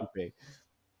Bowl MVP.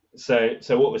 So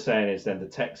what we're saying is then the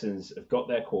Texans have got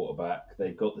their quarterback.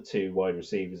 They've got the two wide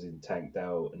receivers in Tank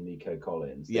Dell and Nico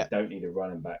Collins. They don't need a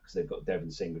running back because they've got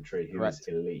Devin Singletary, who is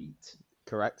elite.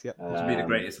 Correct. Yeah. To be the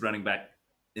greatest running back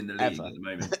in the league at the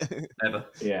moment. Ever.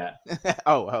 Yeah.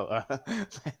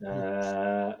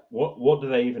 What do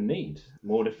they even need?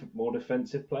 More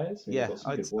defensive players? I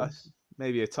mean,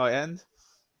 maybe a tight end.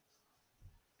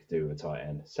 Could do with a tight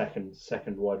end. Second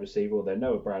wide receiver. Although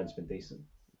Noah Brown's been decent.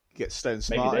 Get Stone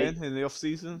Smart in the off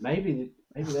season. Maybe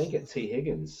they get T.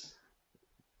 Higgins.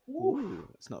 Ooh,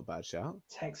 that's not a bad shout.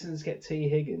 Texans get T.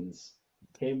 Higgins,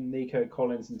 him, Nico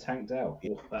Collins, and Tank Dell.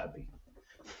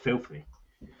 filthy.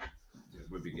 It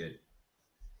would be good.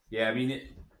 Yeah, I mean,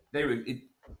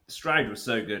 Stroud was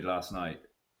so good last night.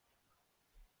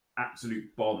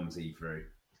 Absolute bombs he threw.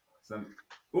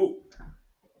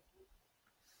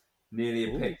 Nearly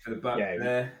a pick for the Buck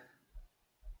there.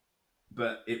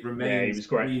 But it remains. Yeah, he was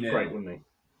great, wasn't he?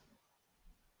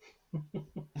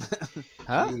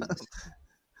 Huh?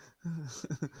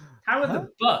 How are the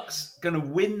Bucks going to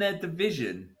win their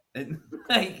division? And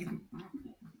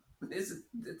this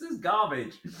is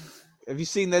garbage. Have you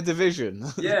seen their division?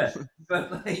 Yeah,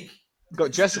 but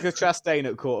got Jessica Chastain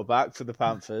at quarterback for the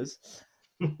Panthers.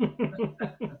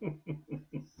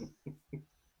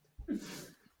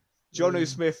 Jonnu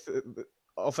Smith,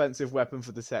 offensive weapon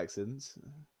for the Texans.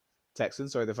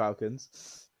 The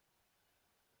Falcons.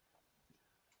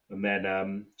 And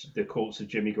then the Colts of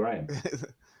Jimmy Graham.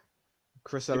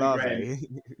 Chris Olave.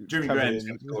 Jimmy Graham's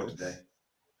going to score today.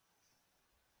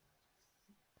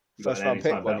 First round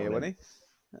pick one year, wasn't he?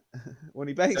 When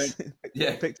he based?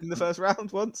 Yeah. Picked in the first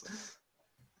round once?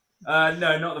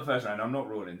 No, not the first round. I'm not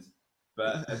Rawlins.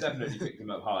 But I definitely picked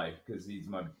him up high because he's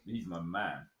my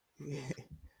man.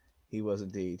 He was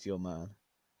indeed your man.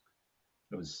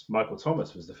 It was Michael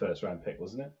Thomas was the first round pick,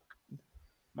 wasn't it?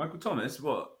 Michael Thomas?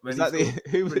 What? When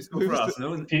who was for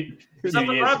Arsenal? A few years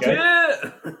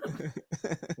ago.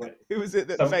 Who was it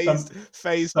that phased?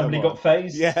 Somebody got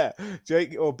phased? Yeah,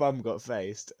 Jake or Bum got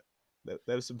phased.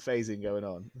 There was some phasing going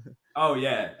on. Oh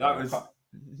yeah, that was Bum.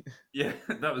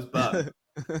 That was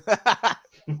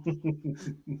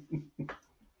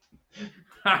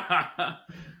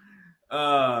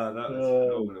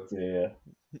phenomenal. Dear.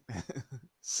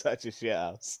 Such a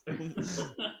shithouse.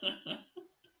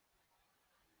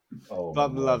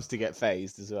 Bum loves to get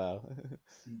phased as well.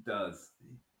 He does.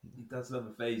 He does love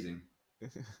a phasing.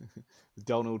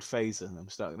 Donald Phaser, I'm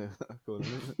starting to call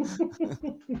him.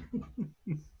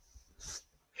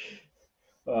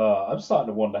 I'm starting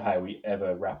to wonder how we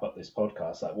ever wrap up this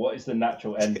podcast. Like, what is the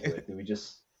natural end to it? Do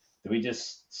we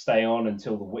just stay on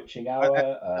until the witching hour?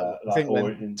 I think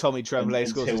when Tommy Tremblay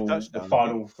scores his touchdown. The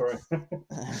final throw.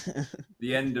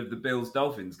 The end of the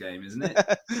Bills-Dolphins game, isn't it?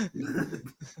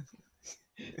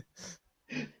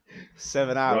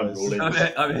 7 hours. Run.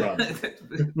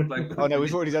 Oh no,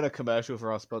 we've already done a commercial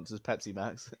for our sponsors, Pepsi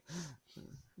Max.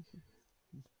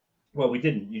 Well, we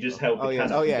didn't. You just held the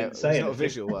can. Oh yeah, it's not a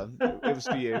visual one. It was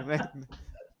for you. And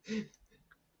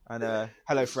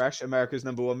HelloFresh, America's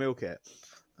 #1 meal kit.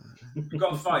 We've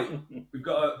got a fight.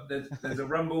 There's a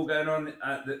rumble going on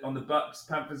on the Bucks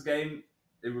Panthers game.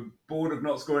 They were bored of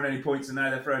not scoring any points, and now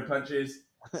they're throwing punches.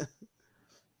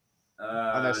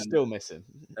 And they're still missing.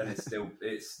 And it's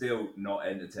still not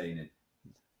entertaining.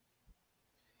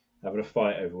 Having a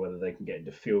fight over whether they can get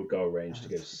into field goal range to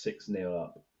go 6-0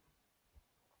 up.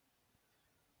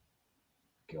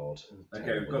 God.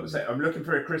 Okay, we've got to say, I'm looking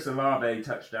for a Chris Olave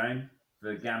touchdown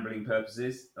for gambling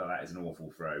purposes. Oh, that is an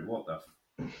awful throw. What the?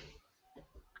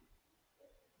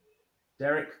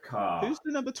 Derek Carr. Who's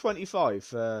the number 25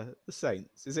 for the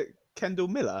Saints? Is it Kendall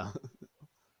Miller?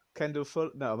 Kendall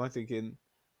Full? No, am I thinking?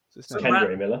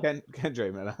 Kendre Miller.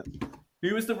 Kendre Miller.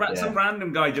 Who was some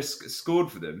random guy just scored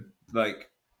for them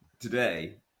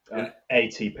today?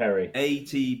 A.T. Perry.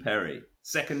 A.T. Perry.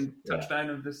 Second touchdown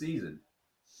of the season.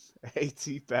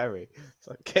 A.T. Perry. It's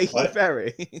like Katy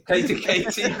Perry. Katy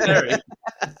Perry.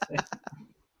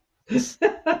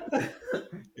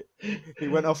 He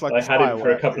went off like I had him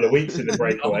for a couple of weeks in the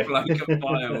breakaway. Like a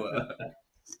firework.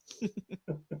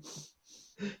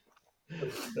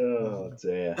 Oh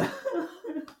dear.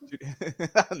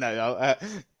 No,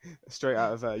 straight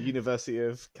out of University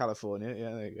of California.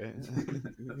 Yeah, there you go.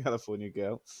 California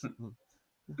girl.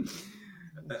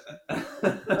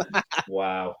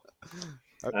 Wow.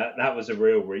 That was a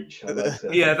real reach. I liked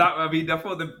it. Yeah, I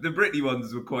thought the Britney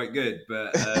ones were quite good,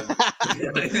 but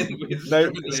I think we're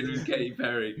struggling with Katy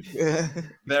Perry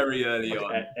very early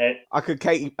on. I could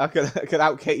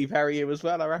out Katy Perry you as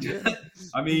well, I reckon.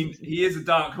 I mean, he is a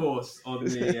dark horse on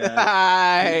the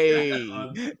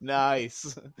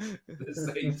nice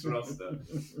the Saints roster,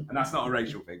 and that's not a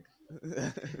racial thing.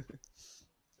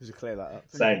 Just clear that up.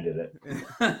 Sounded it.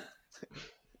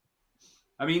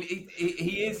 I mean,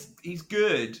 he's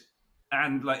good,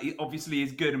 and obviously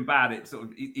he's good and bad. It's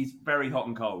he's very hot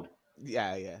and cold.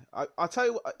 Yeah. I'll tell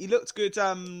you what, he looked good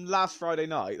last Friday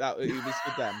night. That he was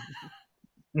good then.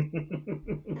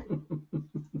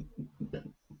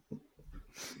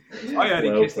 I heard he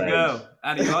kissed the girl,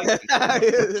 and he liked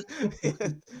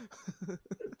it.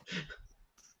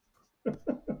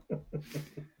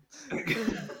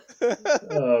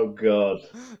 Oh God!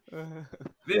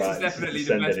 This is definitely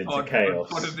the best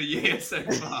pod of the year so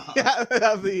far. Yeah,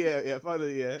 of the year. Yeah, part of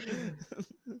the year.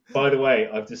 By the way,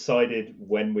 I've decided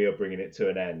when we are bringing it to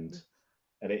an end,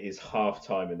 and it is half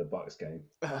time in the Bucks game.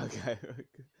 Okay.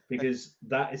 Because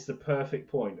that is the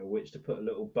perfect point at which to put a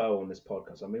little bow on this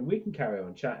podcast. I mean, we can carry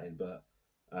on chatting, but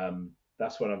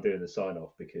that's when I'm doing the sign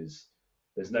off, because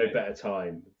there's no better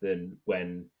time than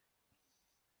when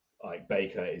like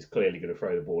Baker is clearly going to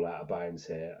throw the ball out of bounds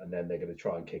here, and then they're going to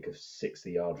try and kick a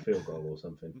 60-yard field goal or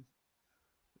something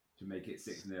to make it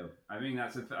 6-0. I think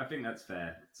that's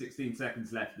fair. 16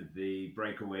 seconds left of the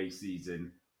breakaway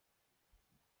season.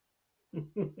 There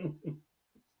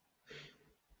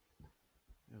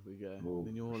we go.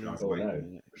 The New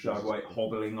Orleans Shard White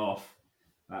hobbling off.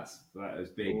 That was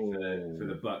big for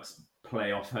the Bucks'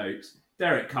 playoff hopes.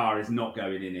 Derek Carr is not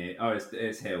going in here. Oh,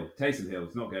 it's Hill. Taysom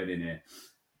Hill's not going in here.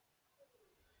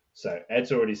 So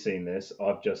Ed's already seen this.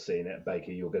 I've just seen it.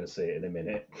 Baker, you're going to see it in a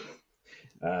minute.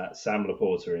 Sam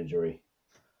Laporta injury.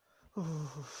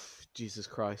 Oh, Jesus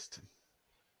Christ!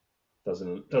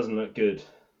 Doesn't look good.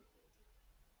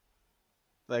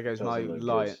 There goes my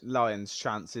Lions'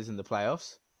 chances in the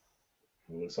playoffs.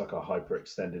 It looks like a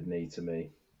hyperextended knee to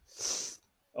me.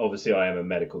 Obviously, I am a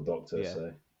medical doctor,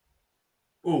 so.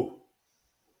 Oh,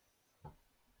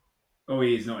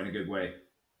 he is not in a good way.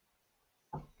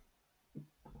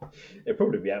 It'd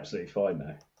probably be absolutely fine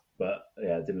now, but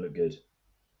yeah, it didn't look good.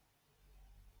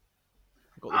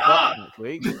 Got the next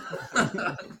week.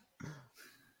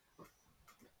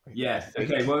 Yeah.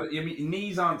 Okay. Well, I mean,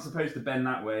 knees aren't supposed to bend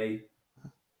that way.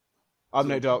 I'm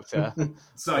no doctor.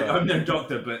 Sorry, I'm no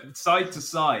doctor, but side to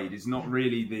side is not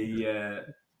really the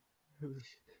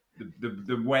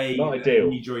way not the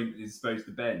knee joint is supposed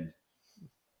to bend.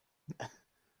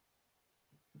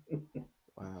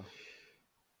 Wow.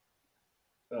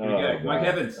 Here we go. Mike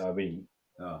Evans. I mean,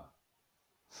 the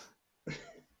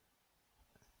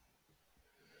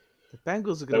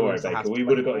Bengals are going to. Don't worry, Baker. We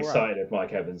would have got excited if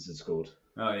Mike Evans had scored.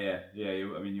 Oh yeah.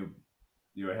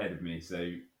 You're ahead of me,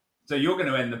 so you're going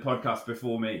to end the podcast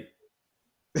before me.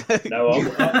 No,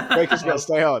 Baker's got to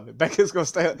stay on. Baker's got to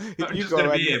stay on. I'm just going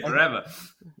to be here forever,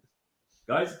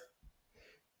 guys.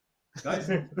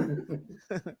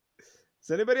 Is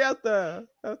anybody out there?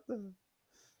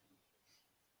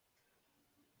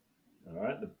 All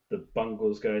right, the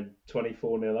Bengals going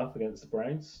 24-0 up against the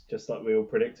Browns, just like we all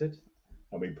predicted.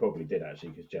 I mean, probably did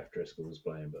actually, because Jeff Driscoll was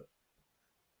playing, but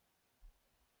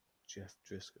Jeff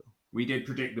Driscoll. We did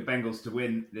predict the Bengals to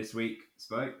win this week,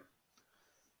 Spike.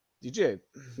 Did you?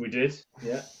 We did,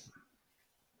 yeah.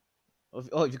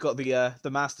 Oh, you've got the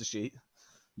master sheet.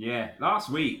 Yeah, last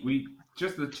week we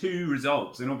just the two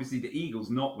results, and obviously the Eagles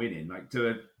not winning. That's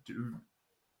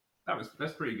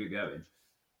pretty good going.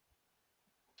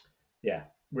 Yeah,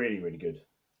 really, really good.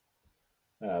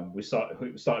 We started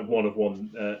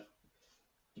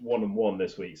 1-1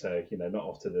 this week, so not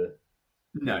off to the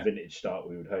vintage start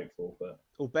we would hope for. But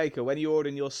Baker, when you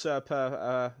ordering your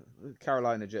Super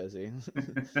Carolina jersey?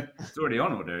 It's already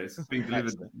on order. It's been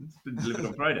delivered. It's been delivered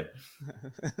on Friday.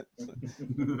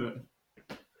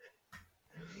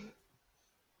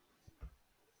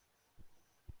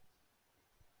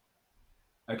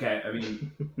 Okay, I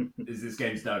mean, this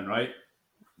game's done, right?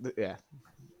 Yeah,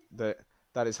 that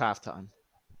is halftime.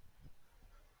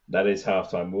 That is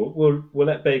halftime. We'll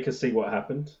let Baker see what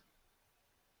happened.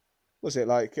 Was it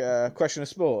like question of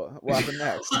sport? What happened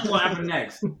next? What happened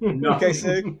next? Nothing. Okay,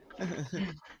 Sue.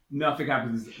 Nothing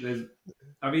happens.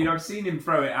 I've seen him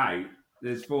throw it out.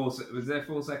 Was there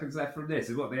 4 seconds left from this?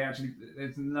 Is what they actually?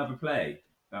 There's another play.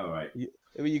 All right. Who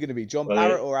are you going to be, John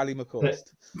Barrett or Ali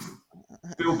McCoist?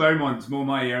 Bill Beaumont's more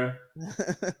my era.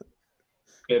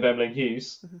 Bit of Emlyn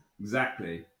Hughes.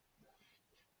 Exactly.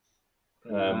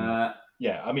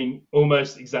 Yeah, I mean,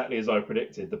 almost exactly as I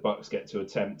predicted, the Bucks get to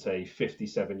attempt a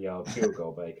 57-yard field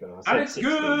goal, Baker. And it's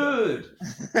good!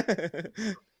 There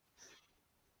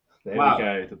we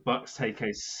go. The Bucks take a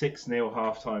 6-0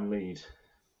 halftime lead.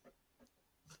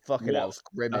 Fucking hell,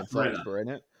 grim in Foxborough,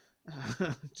 innit?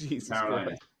 Jesus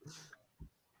Christ.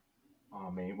 I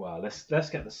mean, well, let's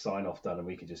get the sign-off done and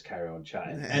we can just carry on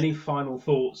chatting. Any final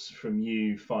thoughts from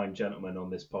you fine gentlemen on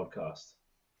this podcast?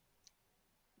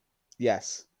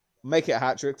 Yes. Make it a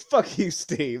hat trick. Fuck you,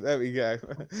 Steve. There we go.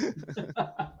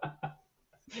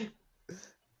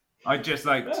 I'd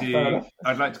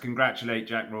like to congratulate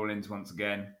Jack Rawlins once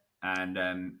again,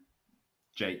 and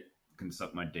Jake can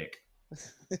suck my dick.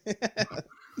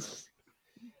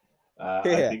 I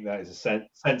think that is a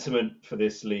sentiment for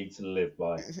this league to live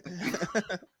by.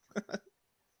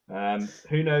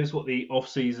 Who knows what the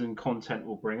off-season content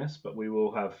will bring us, but we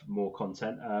will have more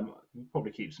content. We'll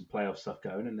probably keep some playoff stuff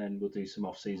going, and then we'll do some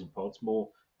off-season pods, more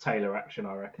Taylor action,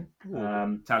 I reckon.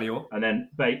 Taylor. And then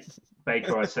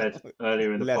Baker, I said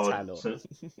earlier in the pod. So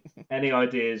any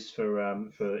ideas for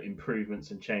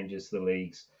improvements and changes to the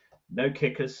leagues? No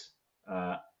kickers.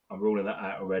 I'm ruling that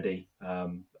out already.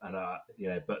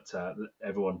 But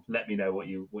everyone, let me know what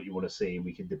you want to see, and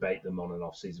we can debate them on an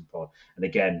off-season pod. And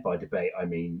again, by debate, I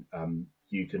mean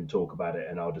you can talk about it,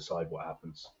 and I'll decide what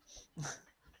happens.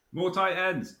 More tight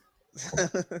ends.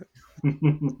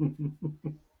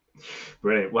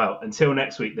 Brilliant. Well, until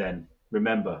next week, then.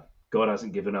 Remember, God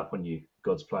hasn't given up on you.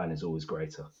 God's plan is always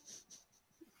greater.